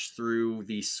Macintosh through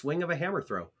the swing of a hammer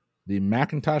throw. The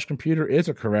Macintosh computer is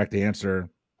a correct answer.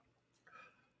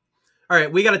 All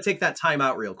right, we got to take that time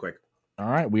out real quick. All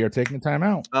right, we are taking time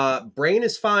out. Brain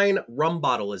is fine. Rum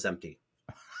bottle is empty.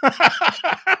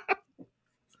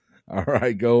 All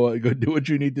right, go do what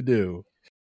you need to do.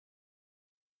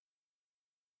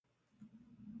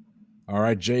 All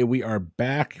right, Jay, we are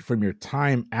back from your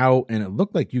time out, and it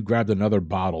looked like you grabbed another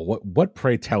bottle. What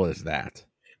pray tell is that?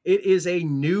 It is a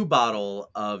new bottle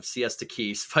of Siesta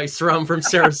Key spiced rum from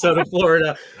Sarasota,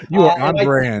 Florida. You are on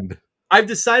brand. I've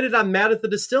decided I'm mad at the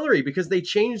distillery because they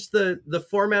changed the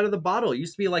format of the bottle. It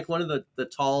used to be like one of the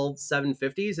tall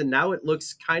 750s, and now it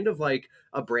looks kind of like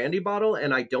a brandy bottle,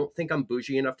 and I don't think I'm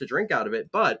bougie enough to drink out of it,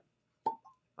 but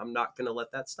I'm not going to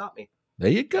let that stop me.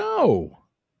 There you go.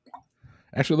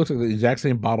 Actually, it looks like the exact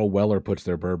same bottle Weller puts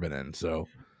their bourbon in. So,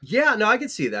 yeah, no, I can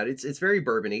see that. It's very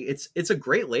bourbon-y. It's a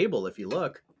great label if you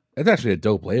look. It's actually a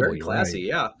dope label. Very classy, right.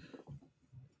 Yeah.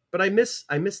 But I miss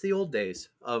the old days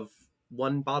of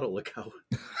one bottle ago.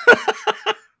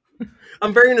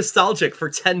 I'm very nostalgic for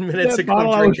 10 minutes ago.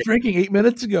 Bottle I was drinking 8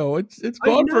 minutes ago. It's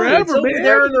gone forever, it's man.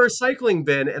 There in the recycling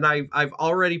bin, and I've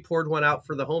already poured one out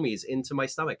for the homies into my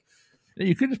stomach.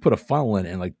 You could just put a funnel in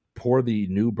and like pour the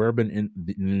new bourbon in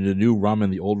the new rum in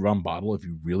the old rum bottle if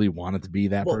you really want it to be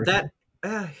that. Well, person.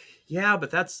 Yeah, but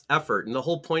that's effort, and the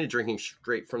whole point of drinking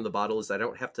straight from the bottle is I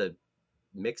don't have to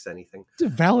mix anything. It's a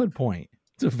valid point.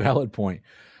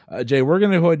 Jay, we're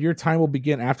going to go ahead. Your time will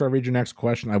begin after I read your next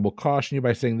question. I will caution you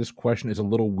by saying this question is a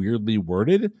little weirdly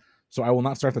worded, so I will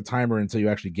not start the timer until you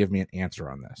actually give me an answer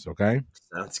on this, okay?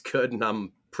 Sounds good, and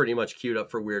I'm pretty much queued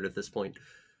up for weird at this point.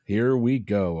 Here we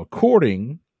go.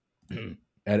 According,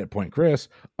 edit point Chris,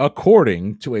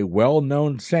 according to a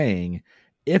well-known saying,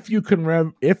 if you can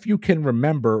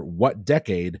remember what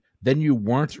decade, then you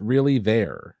weren't really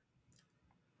there.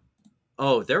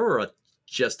 Oh, there were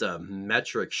just a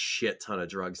metric shit ton of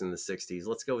drugs in the 60s.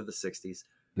 Let's go with the 60s.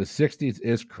 The 60s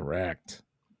is correct.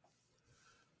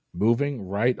 Moving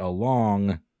right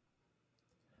along.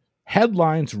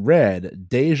 Headlines read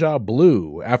Deja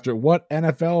Blue after what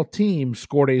NFL team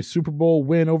scored a Super Bowl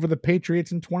win over the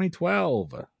Patriots in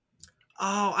 2012?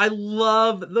 Oh, I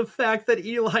love the fact that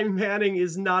Eli Manning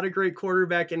is not a great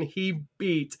quarterback and he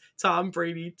beat Tom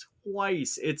Brady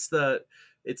twice. It's the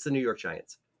New York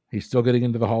Giants. He's still getting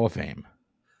into the Hall of Fame.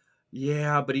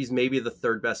 Yeah, but he's maybe the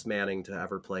third best Manning to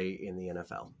ever play in the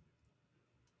NFL.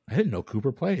 I didn't know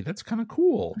Cooper played. That's kind of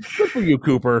cool. Good for you,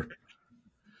 Cooper.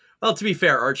 Well, to be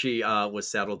fair, Archie was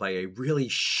saddled by a really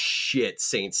shit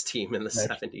Saints team in the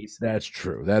 70s. That's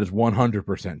true. That is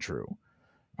 100% true.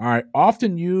 All right.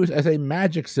 Often used as a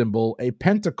magic symbol, a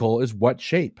pentacle is what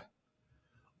shape?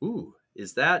 Ooh,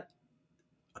 is that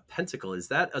a pentacle? Is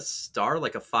that a star,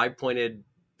 like a 5-pointed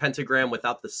pentagram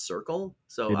without the circle?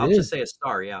 So I'll just say a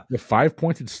star, yeah. The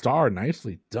 5-pointed star.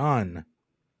 Nicely done.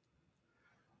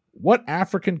 What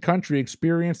African country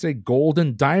experienced a gold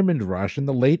and diamond rush in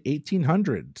the late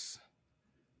 1800s?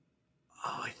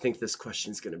 Oh, I think this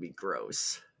question's going to be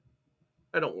gross.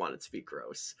 I don't want it to be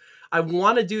gross. I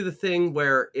want to do the thing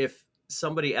where if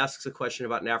somebody asks a question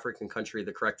about an African country,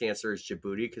 the correct answer is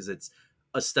Djibouti because it's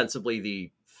ostensibly the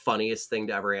funniest thing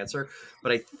to ever answer.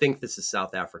 But I think this is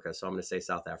South Africa, so I'm going to say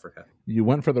South Africa. You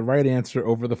went for the right answer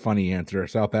over the funny answer.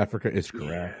 South Africa is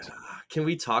correct. Yeah. Can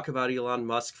we talk about Elon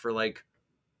Musk for like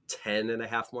 10 and a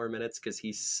half more minutes because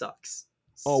he sucks?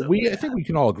 I think we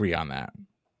can all agree on that.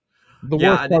 The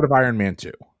worst part of Iron Man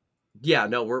 2. Yeah,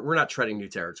 no, we're not treading new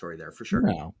territory there for sure.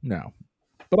 No.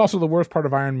 But also the worst part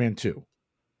of Iron Man 2.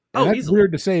 And that's easily.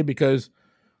 weird to say because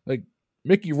like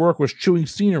Mickey Rourke was chewing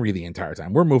scenery the entire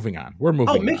time. We're moving on.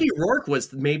 Oh, Mickey Rourke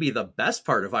was maybe the best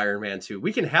part of Iron Man 2.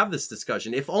 We can have this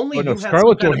discussion. If only you had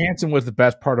Scarlett Johansson was the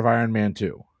best part of Iron Man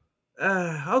 2.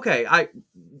 Okay,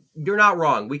 you're not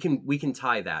wrong. We can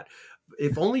tie that.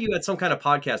 If only you had some kind of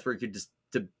podcast where you could just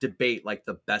debate like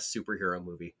the best superhero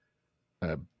movie.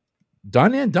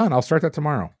 Done and done. I'll start that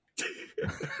tomorrow.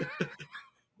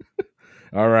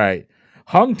 All right.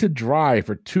 Hung to dry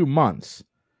for 2 months.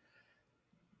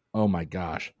 Oh my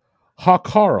gosh.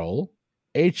 Hakarl,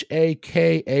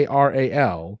 Hakaral.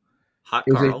 Hot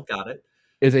Carl, got it.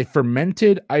 Is a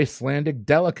fermented Icelandic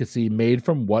delicacy made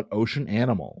from what ocean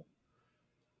animal?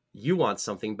 You want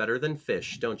something better than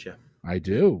fish, don't you? I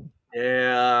do.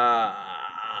 Yeah.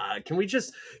 Can we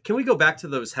go back to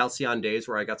those halcyon days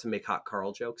where I got to make Hot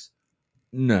Carl jokes?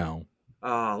 No.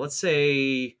 Let's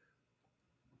say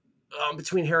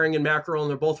between herring and mackerel, and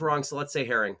they're both wrong, so let's say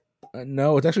herring.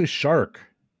 No, it's actually shark.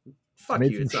 Fuck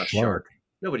you, it's not shark.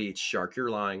 Nobody eats shark. You're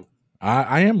lying.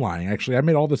 I am lying, actually. I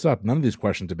made all this up. None of these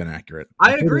questions have been accurate.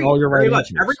 I agree. All your very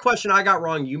much. Answers. Every question I got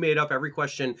wrong, you made up. Every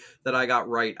question that I got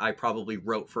right, I probably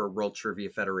wrote for a World Trivia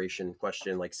Federation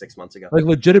question like 6 months ago. Like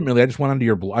legitimately, I just went onto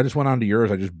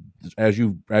yours. I just as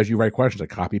you write questions, I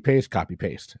copy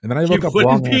paste, and then I look up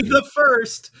wrong answers. The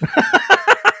first.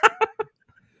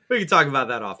 We can talk about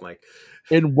that off mic.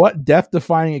 For what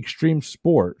death-defying extreme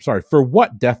sport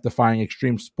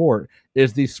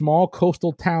is the small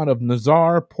coastal town of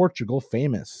Nazar, Portugal,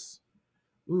 famous?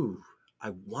 Ooh, I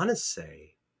want to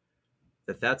say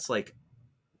that's like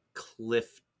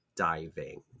cliff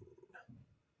diving.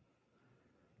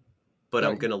 But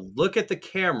I'm going to look at the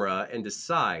camera and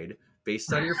decide,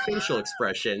 based on your facial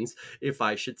expressions, if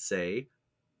I should say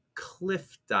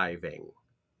cliff diving.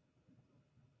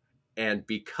 And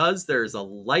because there's a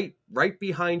light right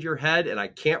behind your head and I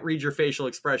can't read your facial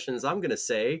expressions, I'm going to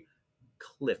say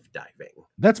cliff diving.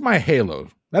 That's my halo.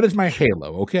 That is my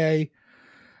halo, okay?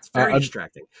 It's very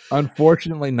distracting.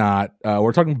 Unfortunately not.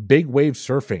 We're talking big wave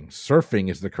surfing. Surfing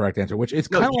is the correct answer, which is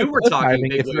kind of like you were talking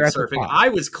big wave surfing. I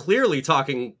was clearly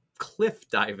talking cliff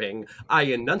diving. I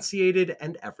enunciated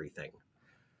and everything.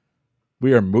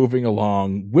 We are moving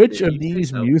along. Which of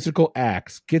these musical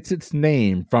acts gets its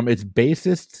name from its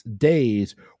bassist's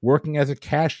days working as a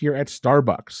cashier at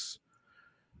Starbucks?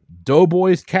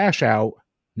 Doughboys Cash Out,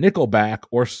 Nickelback,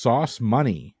 or Sauce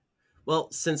Money? Well,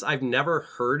 since I've never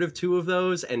heard of two of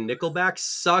those and Nickelback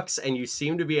sucks and you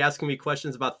seem to be asking me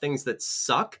questions about things that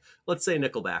suck, let's say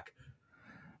Nickelback.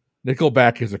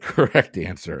 Nickelback is a correct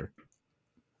answer.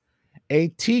 A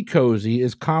tea cozy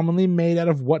is commonly made out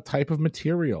of what type of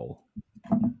material?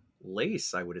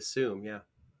 Lace, I would assume, yeah.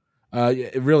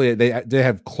 Really, they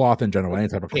have cloth in general, any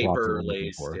type of paper, cloth.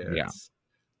 Lace, yeah.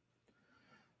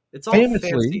 It's all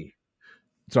fancy.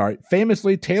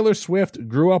 Famously, Taylor Swift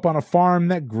grew up on a farm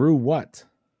that grew what?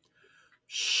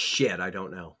 Shit, I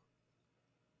don't know.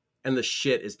 And the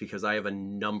shit is because I have a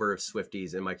number of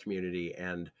Swifties in my community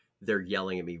and they're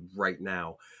yelling at me right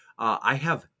now. I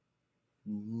have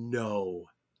no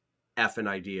effing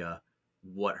idea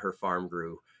what her farm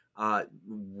grew.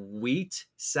 Wheat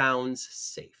sounds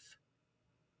safe.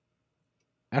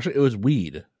 Actually, it was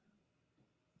weed.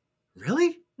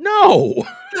 Really? No!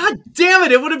 God damn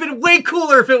it! It would have been way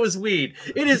cooler if it was weed.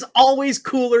 It is always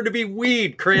cooler to be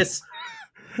weed, Chris.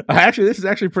 Actually, this is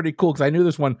actually pretty cool because I knew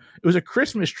this one. It was a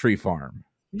Christmas tree farm.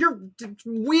 Your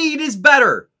weed is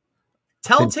better.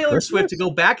 Tell Taylor Swift to go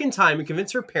back in time and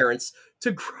convince her parents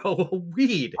to grow a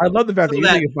weed. I love the fact that you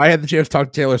think if I had the chance to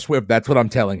talk to Taylor Swift, that's what I'm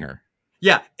telling her.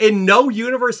 Yeah, in no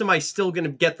universe am I still going to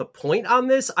get the point on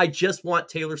this. I just want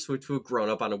Taylor Swift to have grown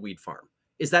up on a weed farm.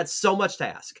 Is that so much to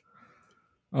ask?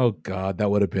 Oh, God,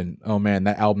 that would have been... Oh, man,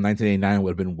 that album, 1989,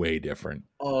 would have been way different.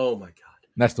 Oh, my God.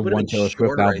 That's the one Taylor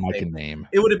Swift album I can name.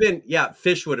 It would have been... Yeah,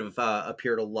 Fish would have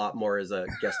appeared a lot more as a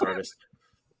guest artist.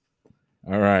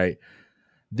 All right.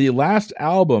 The last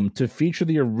album to feature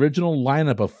the original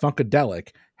lineup of Funkadelic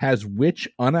has which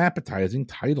unappetizing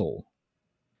title?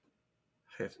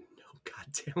 I have no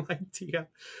goddamn idea.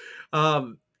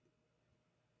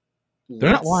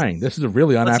 They're not lying. This is a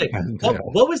really unappetizing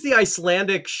title. What was the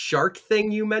Icelandic shark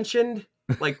thing you mentioned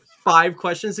like 5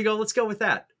 questions ago? Let's go with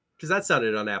that because that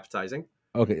sounded unappetizing.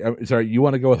 Okay, sorry. You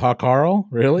want to go with Hot Carl?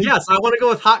 Really? Yes, I want to go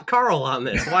with Hot Carl on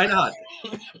this. Why not?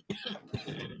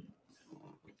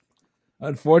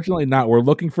 Unfortunately not. We're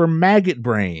looking for Maggot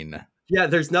Brain. Yeah,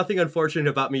 there's nothing unfortunate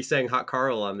about me saying Hot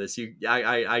Carl on this.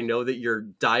 I know that you're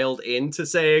dialed into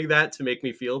saying that to make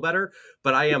me feel better,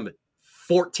 but I am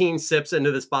 14 sips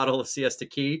into this bottle of Siesta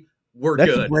Key.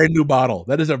 That's good. A brand new bottle.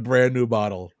 That is a brand new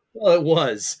bottle. Well, it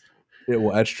was.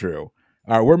 That's true.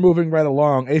 All right, we're moving right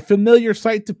along. A familiar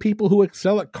sight to people who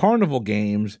excel at carnival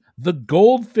games, the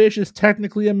goldfish is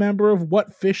technically a member of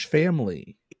what fish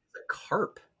family? A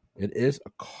carp. It is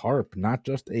a carp, not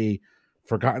just a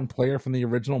forgotten player from the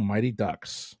original Mighty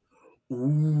Ducks.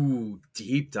 Ooh,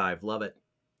 deep dive. Love it.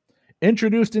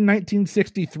 Introduced in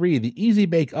 1963, the Easy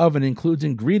Bake Oven includes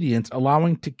ingredients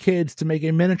allowing to kids to make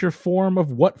a miniature form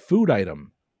of what food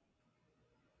item?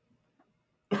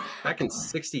 Back in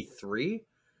 63?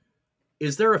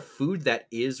 Is there a food that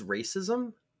is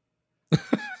racism?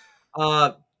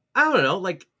 I don't know,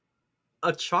 like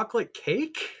a chocolate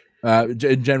cake?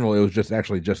 In general, it was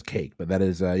just cake, but that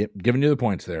is giving you the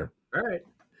points there. All right.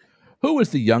 Who is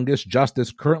the youngest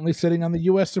justice currently sitting on the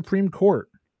U.S. Supreme Court?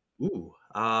 Ooh,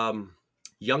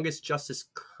 youngest justice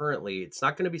currently. It's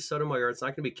not going to be Sotomayor. It's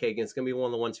not going to be Kagan. It's going to be one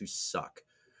of the ones who suck.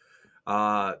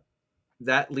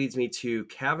 That leads me to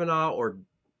Kavanaugh or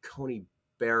Coney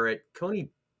Barrett.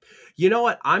 You know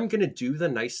what? I'm going to do the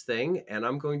nice thing, and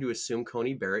I'm going to assume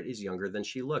Coney Barrett is younger than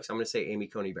she looks. I'm going to say Amy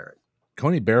Coney Barrett.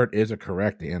 Coney Barrett is a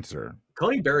correct answer.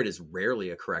 Coney Barrett is rarely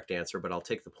a correct answer, but I'll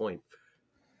take the point.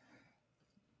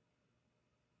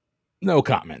 No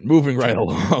comment. Moving right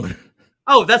along.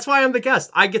 Oh, that's why I'm the guest.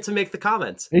 I get to make the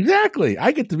comments. Exactly.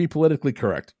 I get to be politically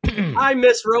correct. I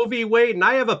miss Roe v. Wade, and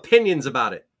I have opinions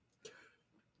about it.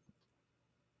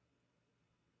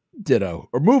 Ditto.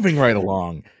 Or moving right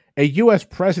along. A U.S.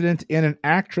 president and an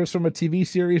actress from a TV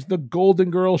series, The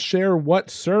Golden Girls, share what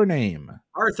surname?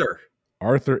 Arthur.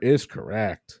 Arthur is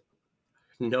correct.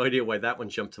 No idea why that one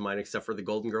jumped to mind, except for the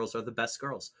Golden Girls are the best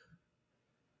girls.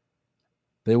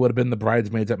 They would have been the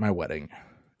bridesmaids at my wedding,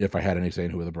 if I had any saying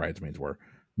who the bridesmaids were.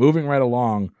 Moving right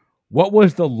along, what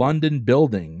was the London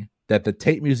building that the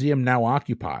Tate Museum now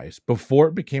occupies before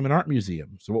it became an art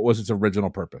museum? So what was its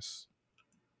original purpose?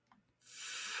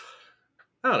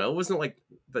 I don't know. It wasn't like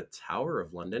the Tower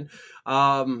of London.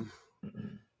 Why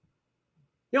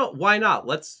not?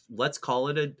 Let's call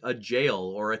it a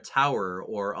jail or a tower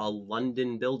or a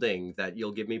London building that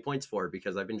you'll give me points for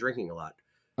because I've been drinking a lot.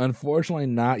 Unfortunately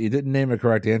not. You didn't name a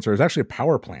correct answer. It was actually a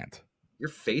power plant. Your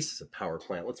face is a power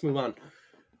plant. Let's move on.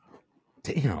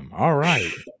 Damn. All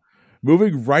right.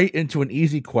 Moving right into an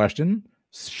easy question.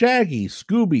 Shaggy,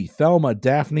 Scooby, Thelma,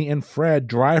 Daphne, and Fred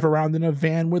drive around in a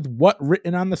van with what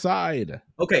written on the side?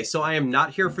 Okay, so I am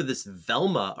not here for this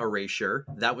Velma erasure.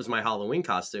 That was my Halloween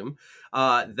costume.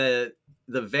 The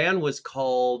van was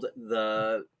called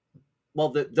the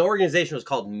organization was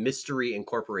called Mystery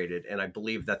Incorporated, and I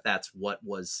believe that's what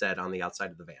was said on the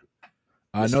outside of the van.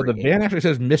 No, the van actually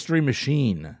says Mystery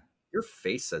Machine. Your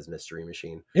face says Mystery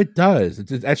Machine. It does.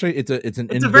 It's a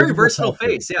very versatile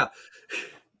face. Yeah.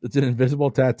 It's an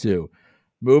invisible tattoo.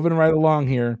 Moving right along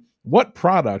here. What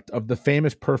product of the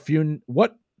famous perfume?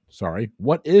 What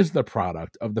is the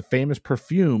product of the famous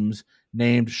perfumes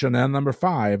named Chanel No.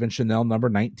 5 and Chanel No.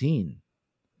 19?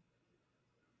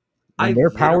 When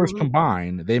their powers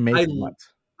combine, they make what?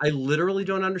 I literally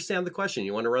don't understand the question.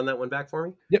 You want to run that one back for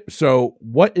me? Yep. So,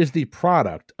 what is the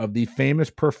product of the famous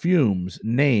perfumes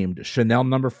named Chanel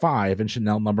No. 5 and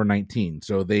Chanel No. 19?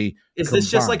 So they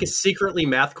This just like a secretly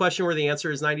math question where the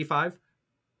answer is 95?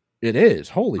 It is.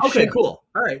 Holy shit. Okay, cool.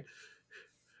 All right.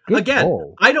 Good Again,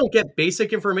 goal. I don't get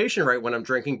basic information right when I'm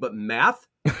drinking, but math,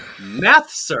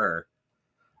 sir.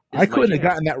 I couldn't have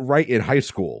gotten that right in high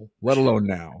school, let alone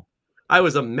now. I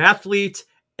was a mathlete,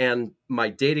 and my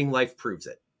dating life proves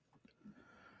it.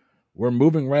 We're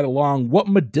moving right along. What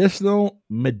medicinal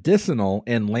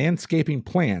and landscaping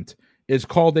plant is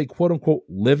called a quote-unquote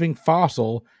living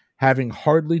fossil, having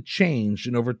hardly changed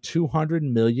in over 200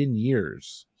 million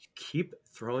years? Keep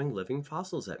throwing living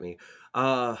fossils at me.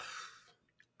 I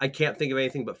can't think of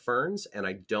anything but ferns, and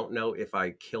I don't know if I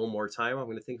kill more time, I'm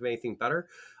going to think of anything better.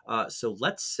 So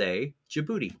let's say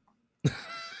Djibouti.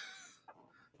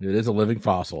 It is a living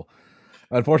fossil.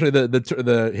 Unfortunately,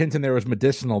 the hint in there was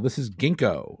medicinal. This is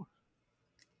ginkgo.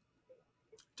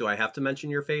 Do I have to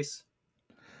mention your face?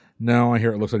 No, I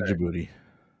hear it looks like Djibouti.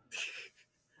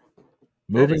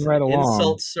 Moving right along.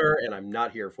 Insult, sir, and I'm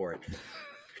not here for it.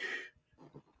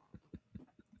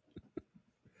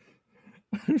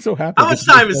 I'm so happy. How much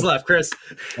time is left, Chris?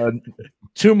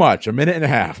 Too much. A minute and a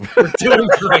half. We're doing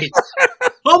great.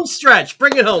 Home stretch.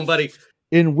 Bring it home, buddy.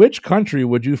 In which country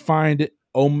would you find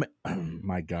Omtepe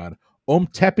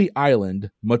Island,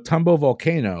 Motumbo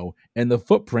volcano, and the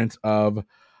footprints of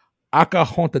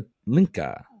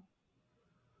Akahontlinka?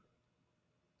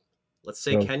 Let's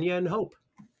say Kenya and hope.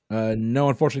 No,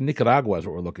 unfortunately, Nicaragua is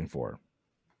what we're looking for.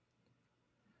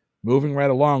 Moving right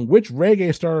along, which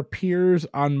reggae star appears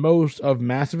on most of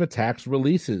Massive Attack's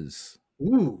releases?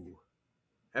 Ooh.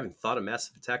 I haven't thought of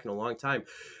Massive Attack in a long time.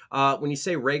 When you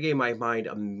say reggae, my mind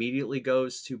immediately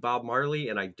goes to Bob Marley,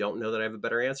 and I don't know that I have a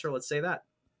better answer. Let's say that.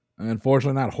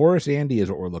 Unfortunately, not. Horace Andy is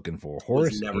what we're looking for. Was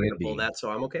Horace never going to Andy. pull that,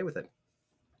 so I'm okay with it.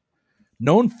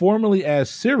 Known formerly as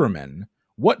Cerumen,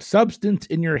 what substance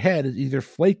in your head is either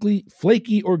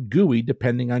flaky or gooey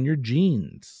depending on your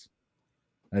genes?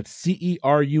 That's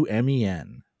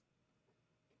CERUMEN.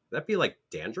 That'd be like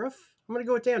dandruff? I'm going to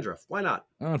go with dandruff. Why not?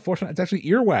 Unfortunately, it's actually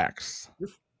earwax.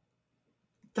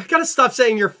 I got to stop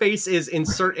saying your face is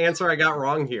insert answer I got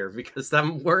wrong here because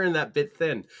I'm wearing that bit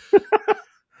thin.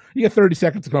 You get 30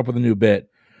 seconds to come up with a new bit.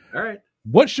 All right.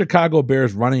 What Chicago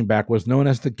Bears running back was known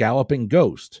as the Galloping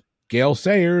Ghost? Gale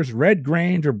Sayers, Red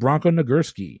Grange, or Bronco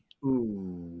Nagurski?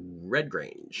 Ooh, Red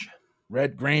Grange.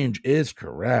 Red Grange is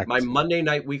correct. My Monday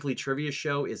night weekly trivia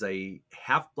show is a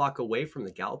half block away from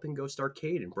the Galloping Ghost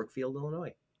Arcade in Brookfield,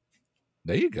 Illinois.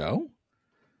 There you go.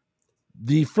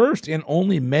 The first and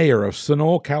only mayor of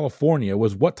Sonoma, California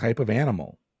was what type of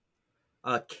animal?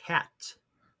 A cat.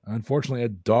 Unfortunately, a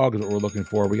dog is what we're looking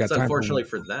for. We got It's time unfortunately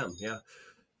for them, yeah.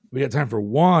 We got time for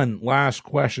one last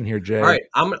question here, Jay. All right,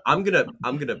 I'm gonna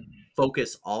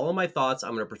focus all of my thoughts.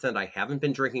 I'm gonna pretend I haven't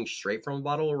been drinking straight from a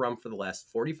bottle of rum for the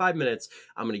last 45 minutes.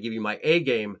 I'm gonna give you my A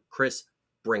game. Chris,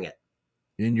 bring it.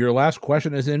 And your last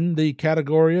question is in the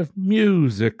category of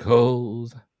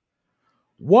musicals.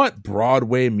 What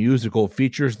Broadway musical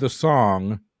features the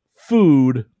song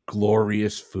Food,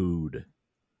 Glorious Food?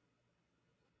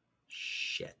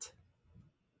 Shit.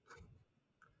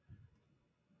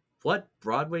 What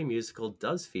Broadway musical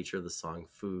does feature the song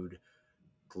Food,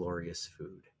 Glorious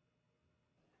Food?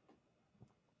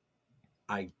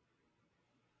 I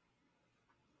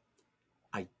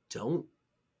don't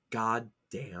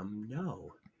goddamn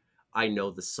know. I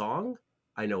know the song.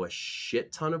 I know a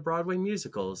shit ton of Broadway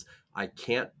musicals. I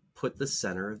can't put the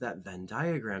center of that Venn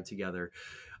diagram together.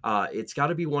 It's got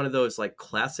to be one of those like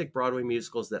classic Broadway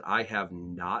musicals that I have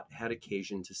not had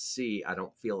occasion to see. I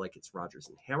don't feel like it's Rodgers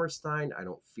and Hammerstein. I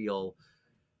don't feel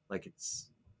like it's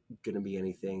going to be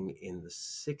anything in the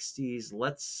 60s.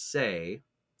 Let's say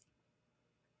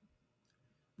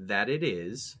that it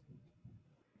is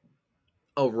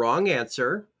a wrong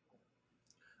answer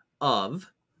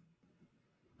of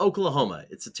Oklahoma.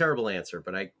 It's a terrible answer,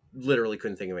 but I literally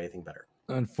couldn't think of anything better.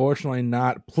 Unfortunately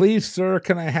not. Please, sir,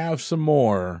 can I have some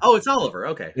more? Oh, it's Oliver.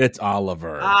 Okay. It's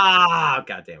Oliver. Ah,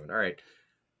 God damn it. All right.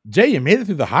 Jay, you made it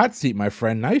through the hot seat, my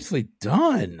friend. Nicely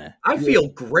done. I feel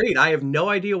great. I have no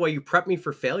idea why you prepped me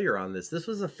for failure on this. This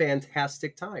was a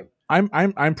fantastic time.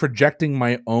 I'm projecting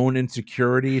my own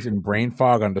insecurities and brain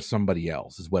fog onto somebody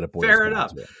else is what it boils down to. Fair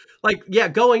enough. Like, yeah,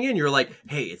 going in, you're like,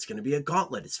 hey, it's going to be a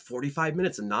gauntlet. It's 45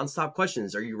 minutes of nonstop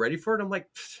questions. Are you ready for it? I'm like,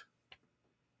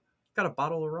 got a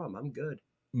bottle of rum. I'm good.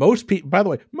 Most people, by the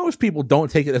way, most people don't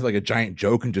take it as like a giant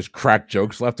joke and just crack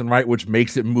jokes left and right, which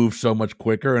makes it move so much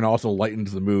quicker and also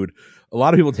lightens the mood. A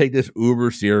lot of people take this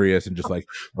uber serious and just like,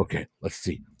 okay, let's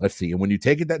see. And when you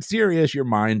take it that serious, your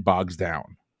mind bogs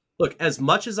down. Look, as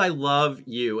much as I love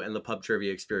you and the pub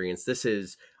trivia experience, this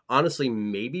is honestly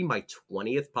maybe my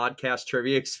 20th podcast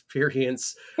trivia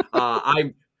experience.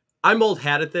 I'm old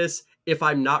hat at this. If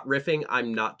I'm not riffing,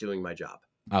 I'm not doing my job.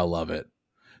 I love it.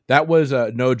 That was,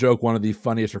 no joke, one of the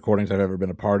funniest recordings I've ever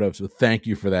been a part of. So thank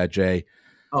you for that, Jay.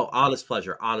 Oh, honest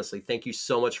pleasure. Honestly, thank you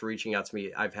so much for reaching out to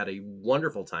me. I've had a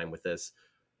wonderful time with this.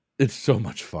 It's so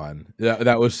much fun.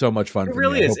 That was so much fun. It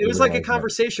really is. It was like a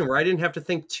conversation where I didn't have to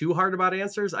think too hard about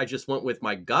answers. I just went with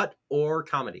my gut or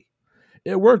comedy.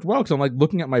 It worked well because I'm like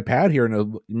looking at my pad here, and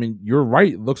I mean, you're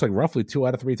right. It looks like roughly 2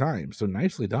 out of 3 times. So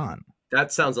nicely done.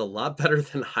 That sounds a lot better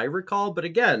than I recall. But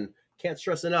again, can't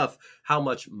stress enough how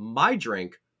much my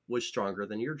drink was stronger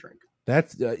than your drink.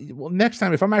 That's well. Next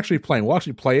time, if I'm actually playing, we'll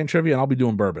actually play in trivia, and I'll be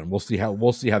doing bourbon. We'll see how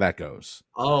that goes.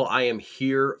 Oh, I am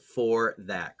here for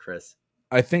that, Chris.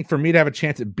 I think for me to have a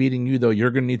chance at beating you, though,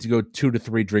 you're going to need to go 2 to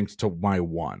 3 drinks to my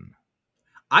 1.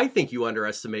 I think you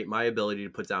underestimate my ability to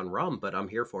put down rum, but I'm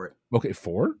here for it. Okay,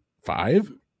 4,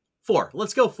 5, 4.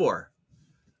 Let's go 4.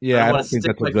 Yeah, I don't think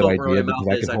that's a good idea because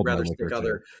I can hold I'd rather stick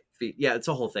other feet. Yeah, it's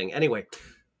a whole thing. Anyway.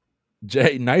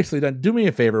 Jay, nicely done. Do me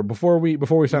a favor before we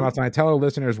sign off tonight. Tell our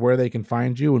listeners where they can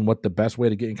find you and what the best way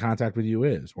to get in contact with you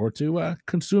is, or to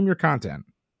consume your content.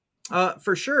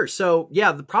 For sure. So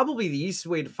yeah, probably the easiest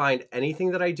way to find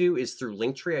anything that I do is through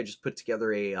Linktree. I just put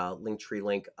together a Linktree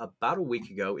link about a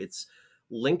week ago. It's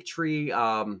Linktree.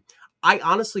 I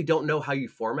honestly don't know how you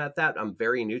format that. I'm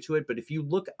very new to it, but if you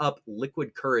look up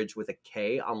Liquid Courage with a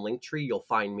K on Linktree, you'll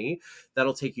find me.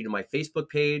 That'll take you to my Facebook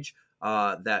page.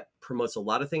 that promotes a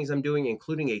lot of things I'm doing,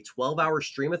 including a 12-hour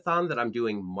streamathon that I'm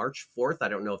doing March 4th. I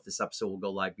don't know if this episode will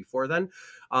go live before then,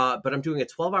 but I'm doing a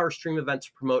 12-hour stream event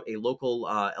to promote a local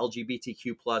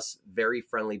LGBTQ plus very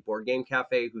friendly board game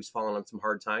cafe who's fallen on some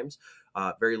hard times.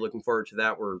 Very looking forward to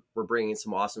that. We're bringing in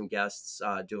some awesome guests,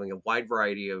 doing a wide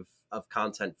variety of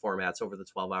content formats over the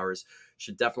 12 hours.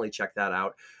 Should definitely check that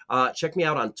out. Check me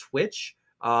out on Twitch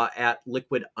at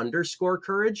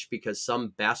liquid_courage, because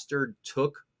some bastard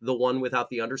took the one without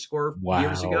the underscore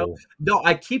years ago. No,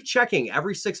 I keep checking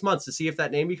every 6 months to see if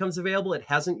that name becomes available. It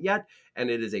hasn't yet,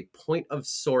 and it is a point of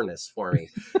soreness for me.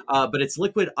 But it's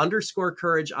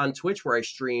liquid_courage on Twitch, where I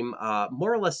stream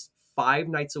more or less 5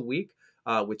 nights a week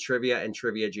with trivia and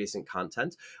trivia adjacent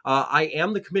content. I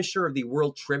am the commissioner of the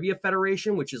World Trivia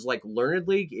Federation, which is like Learned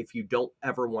League if you don't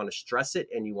ever want to stress it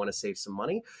and you want to save some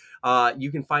money.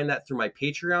 You can find that through my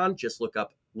Patreon. Just look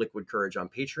up Liquid Courage on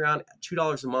Patreon.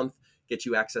 $2 a month gets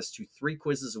you access to 3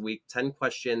 quizzes a week, 10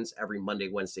 questions every Monday,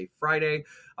 Wednesday, Friday.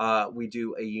 We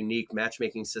do a unique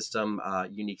matchmaking system,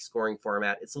 unique scoring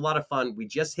format. It's a lot of fun. We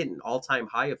just hit an all-time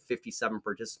high of 57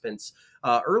 participants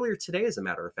earlier today, as a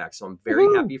matter of fact. So I'm very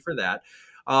happy for that.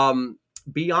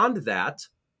 Beyond that,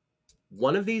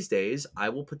 one of these days, I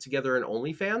will put together an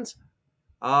OnlyFans,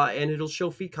 and it'll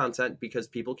show feet content, because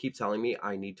people keep telling me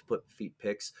I need to put feet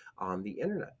pics on the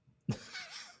internet.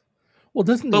 Well,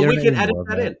 we can edit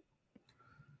that in.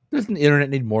 Doesn't the internet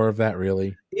need more of that,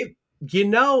 really?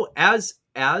 As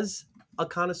a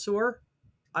connoisseur,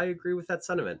 I agree with that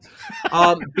sentiment.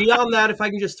 Beyond that, if I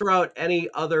can just throw out any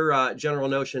other general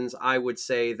notions, I would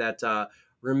say that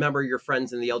remember, your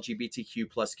friends in the LGBTQ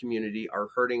plus community are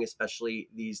hurting, especially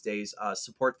these days.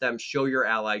 Support them, show your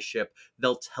allyship.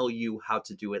 They'll tell you how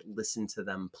to do it. Listen to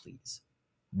them, please.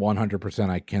 100%.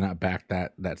 I cannot back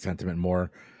that sentiment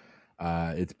more.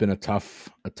 It's been a tough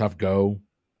go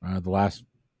the last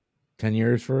 10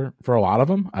 years for a lot of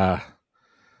them.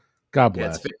 God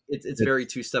bless. Yeah, it's very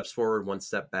 2 steps forward, 1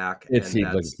 step back. It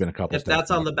seems like it's been a couple. If that's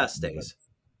on the best days,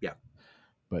 yeah.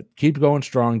 But keep going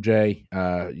strong, Jay.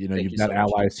 You've got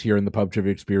allies here in the Pub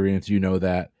Trivia Experience. You know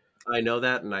that. I know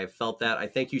that, and I felt that. I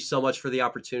thank you so much for the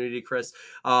opportunity, Chris.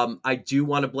 I do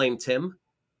want to blame Tim.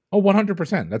 Oh,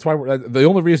 100%. That's why the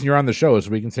only reason you're on the show is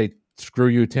so we can say, screw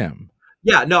you, Tim.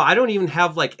 Yeah, no, I don't even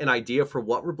have like an idea for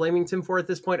what we're blaming Tim for at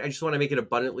this point. I just want to make it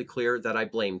abundantly clear that I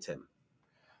blame Tim.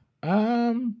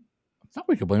 I thought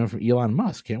we could blame him for Elon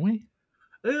Musk, can't we?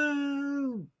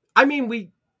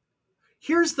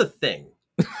 Here's the thing.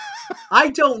 I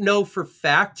don't know for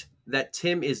fact that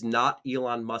Tim is not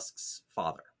Elon Musk's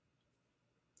father.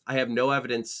 I have no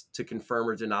evidence to confirm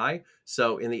or deny.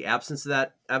 So in the absence of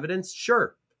that evidence,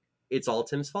 sure, it's all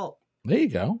Tim's fault. There you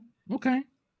go. Okay.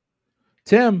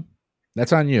 Tim,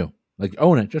 that's on you. Like,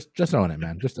 own it. Just own it,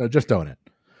 man. Just own it.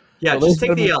 Yeah, just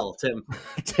take the L, Tim.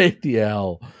 Take the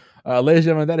L. Ladies and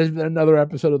gentlemen, that has been another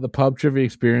episode of the Pub Trivia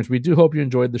Experience. We do hope you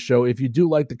enjoyed the show. If you do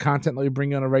like the content that we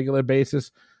bring you on a regular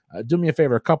basis, do me a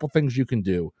favor. A couple things you can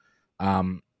do.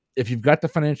 If you've got the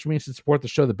financial means to support the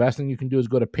show, the best thing you can do is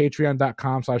go to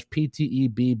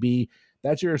patreon.com/PTEBB.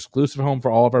 That's your exclusive home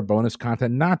for all of our bonus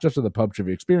content, not just of the Pub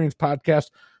Trivia Experience podcast,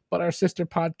 but our sister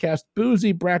podcast,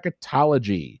 Boozy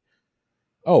Bracketology.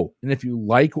 Oh, and if you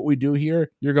like what we do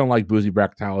here, you're going to like Boozy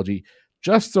Bracketology.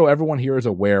 Just so everyone here is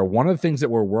aware, one of the things that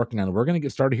we're working on, we're going to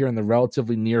get started here in the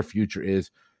relatively near future,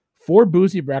 is for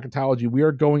Boozy Bracketology, we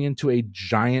are going into a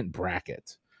giant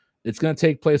bracket. It's going to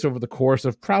take place over the course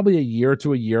of probably a year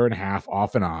to a year and a half,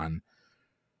 off and on.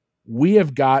 We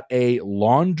have got a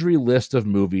laundry list of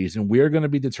movies, and we are going to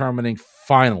be determining,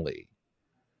 finally,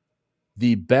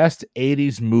 the best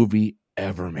 80s movie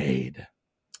ever made.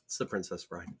 It's The Princess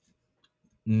Bride.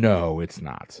 No, it's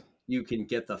not. You can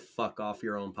get the fuck off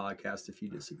your own podcast if you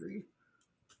disagree.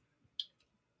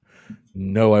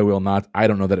 No, I will not. I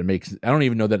don't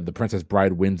even know that The Princess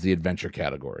Bride wins the adventure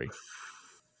category.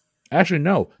 Actually,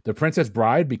 no. The Princess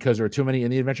Bride, because there are too many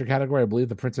in the adventure category, I believe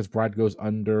The Princess Bride goes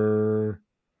under...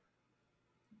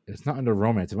 It's not under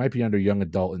romance. It might be under young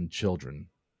adult and children.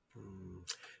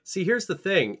 See, here's the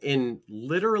thing. In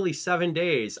literally 7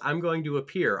 days, I'm going to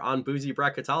appear on Boozy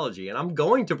Bracketology, and I'm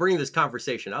going to bring this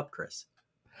conversation up, Chris.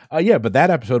 Yeah, but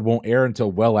that episode won't air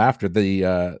until well after the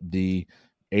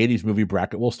 80s movie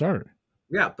bracket will start.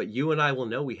 Yeah, but you and I will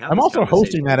know we have. I'm also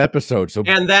hosting that episode,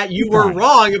 and that you were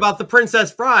wrong about The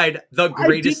Princess Bride, the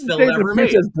greatest film ever made. The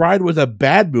Princess Bride was a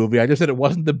bad movie. I just said it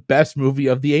wasn't the best movie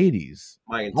of the 80s.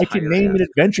 I can name an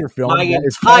adventure film.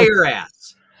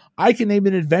 I can name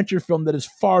an adventure film that is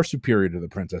far superior to The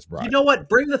Princess Bride. You know what?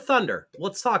 Bring the thunder.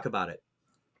 Let's talk about it.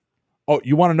 Oh,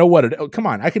 you want to know what it? Oh, come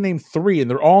on. I can name 3, and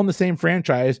they're all in the same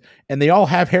franchise, and they all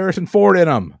have Harrison Ford in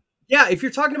them. Yeah, if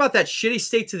you're talking about that shitty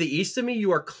state to the east of me,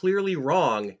 you are clearly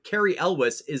wrong. Carrie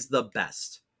Elwes is the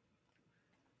best.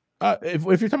 If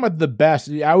you're talking about the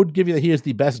best, I would give you that he is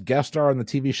the best guest star on the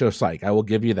TV show Psych. I will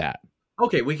give you that.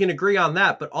 Okay, we can agree on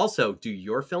that. But also, do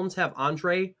your films have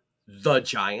Andre the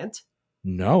Giant?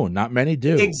 No, not many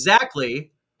do.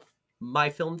 Exactly. My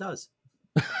film does.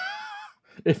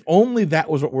 If only that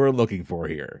was what we're looking for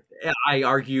here. I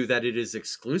argue that it is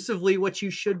exclusively what you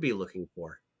should be looking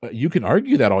for. You can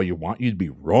argue that all you want. You'd be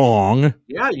wrong.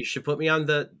 Yeah, you should put me on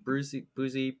the boozy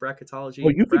bracketology.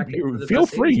 Well, you could feel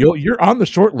free. You're on the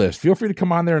short list. Feel free to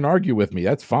come on there and argue with me.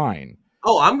 That's fine.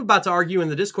 Oh, I'm about to argue in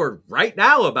the Discord right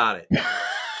now about it.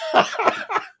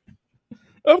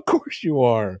 Of course you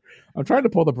are. I'm trying to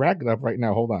pull the bracket up right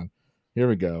now. Hold on. Here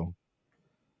we go.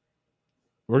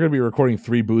 We're going to be recording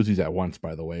 3 boozies at once,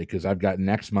 by the way, because I've got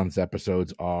next month's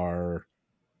episodes are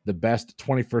the best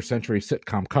 21st century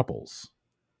sitcom couples.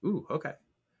 Ooh, okay.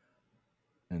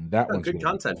 And that one's good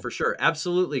content for sure.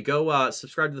 Absolutely. Go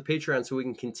subscribe to the Patreon so we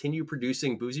can continue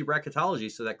producing boozy bracketology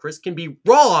so that Chris can be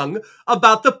wrong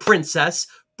about the Princess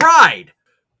Bride.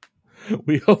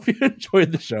 We hope you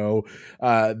enjoyed the show.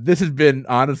 This has been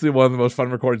honestly one of the most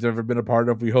fun recordings I've ever been a part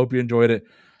of. We hope you enjoyed it.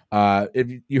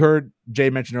 If you heard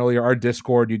Jay mention earlier, our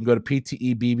Discord, you can go to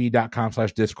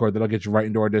ptebb.com/Discord. That'll get you right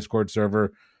into our Discord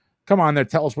server. Come on there.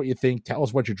 Tell us what you think. Tell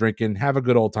us what you're drinking. Have a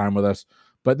good old time with us.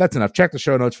 But that's enough. Check the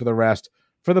show notes for the rest.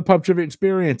 For the Pub Trivia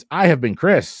Experience, I have been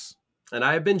Chris. And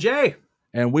I have been Jay.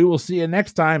 And we will see you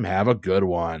next time. Have a good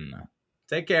one.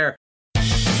 Take care.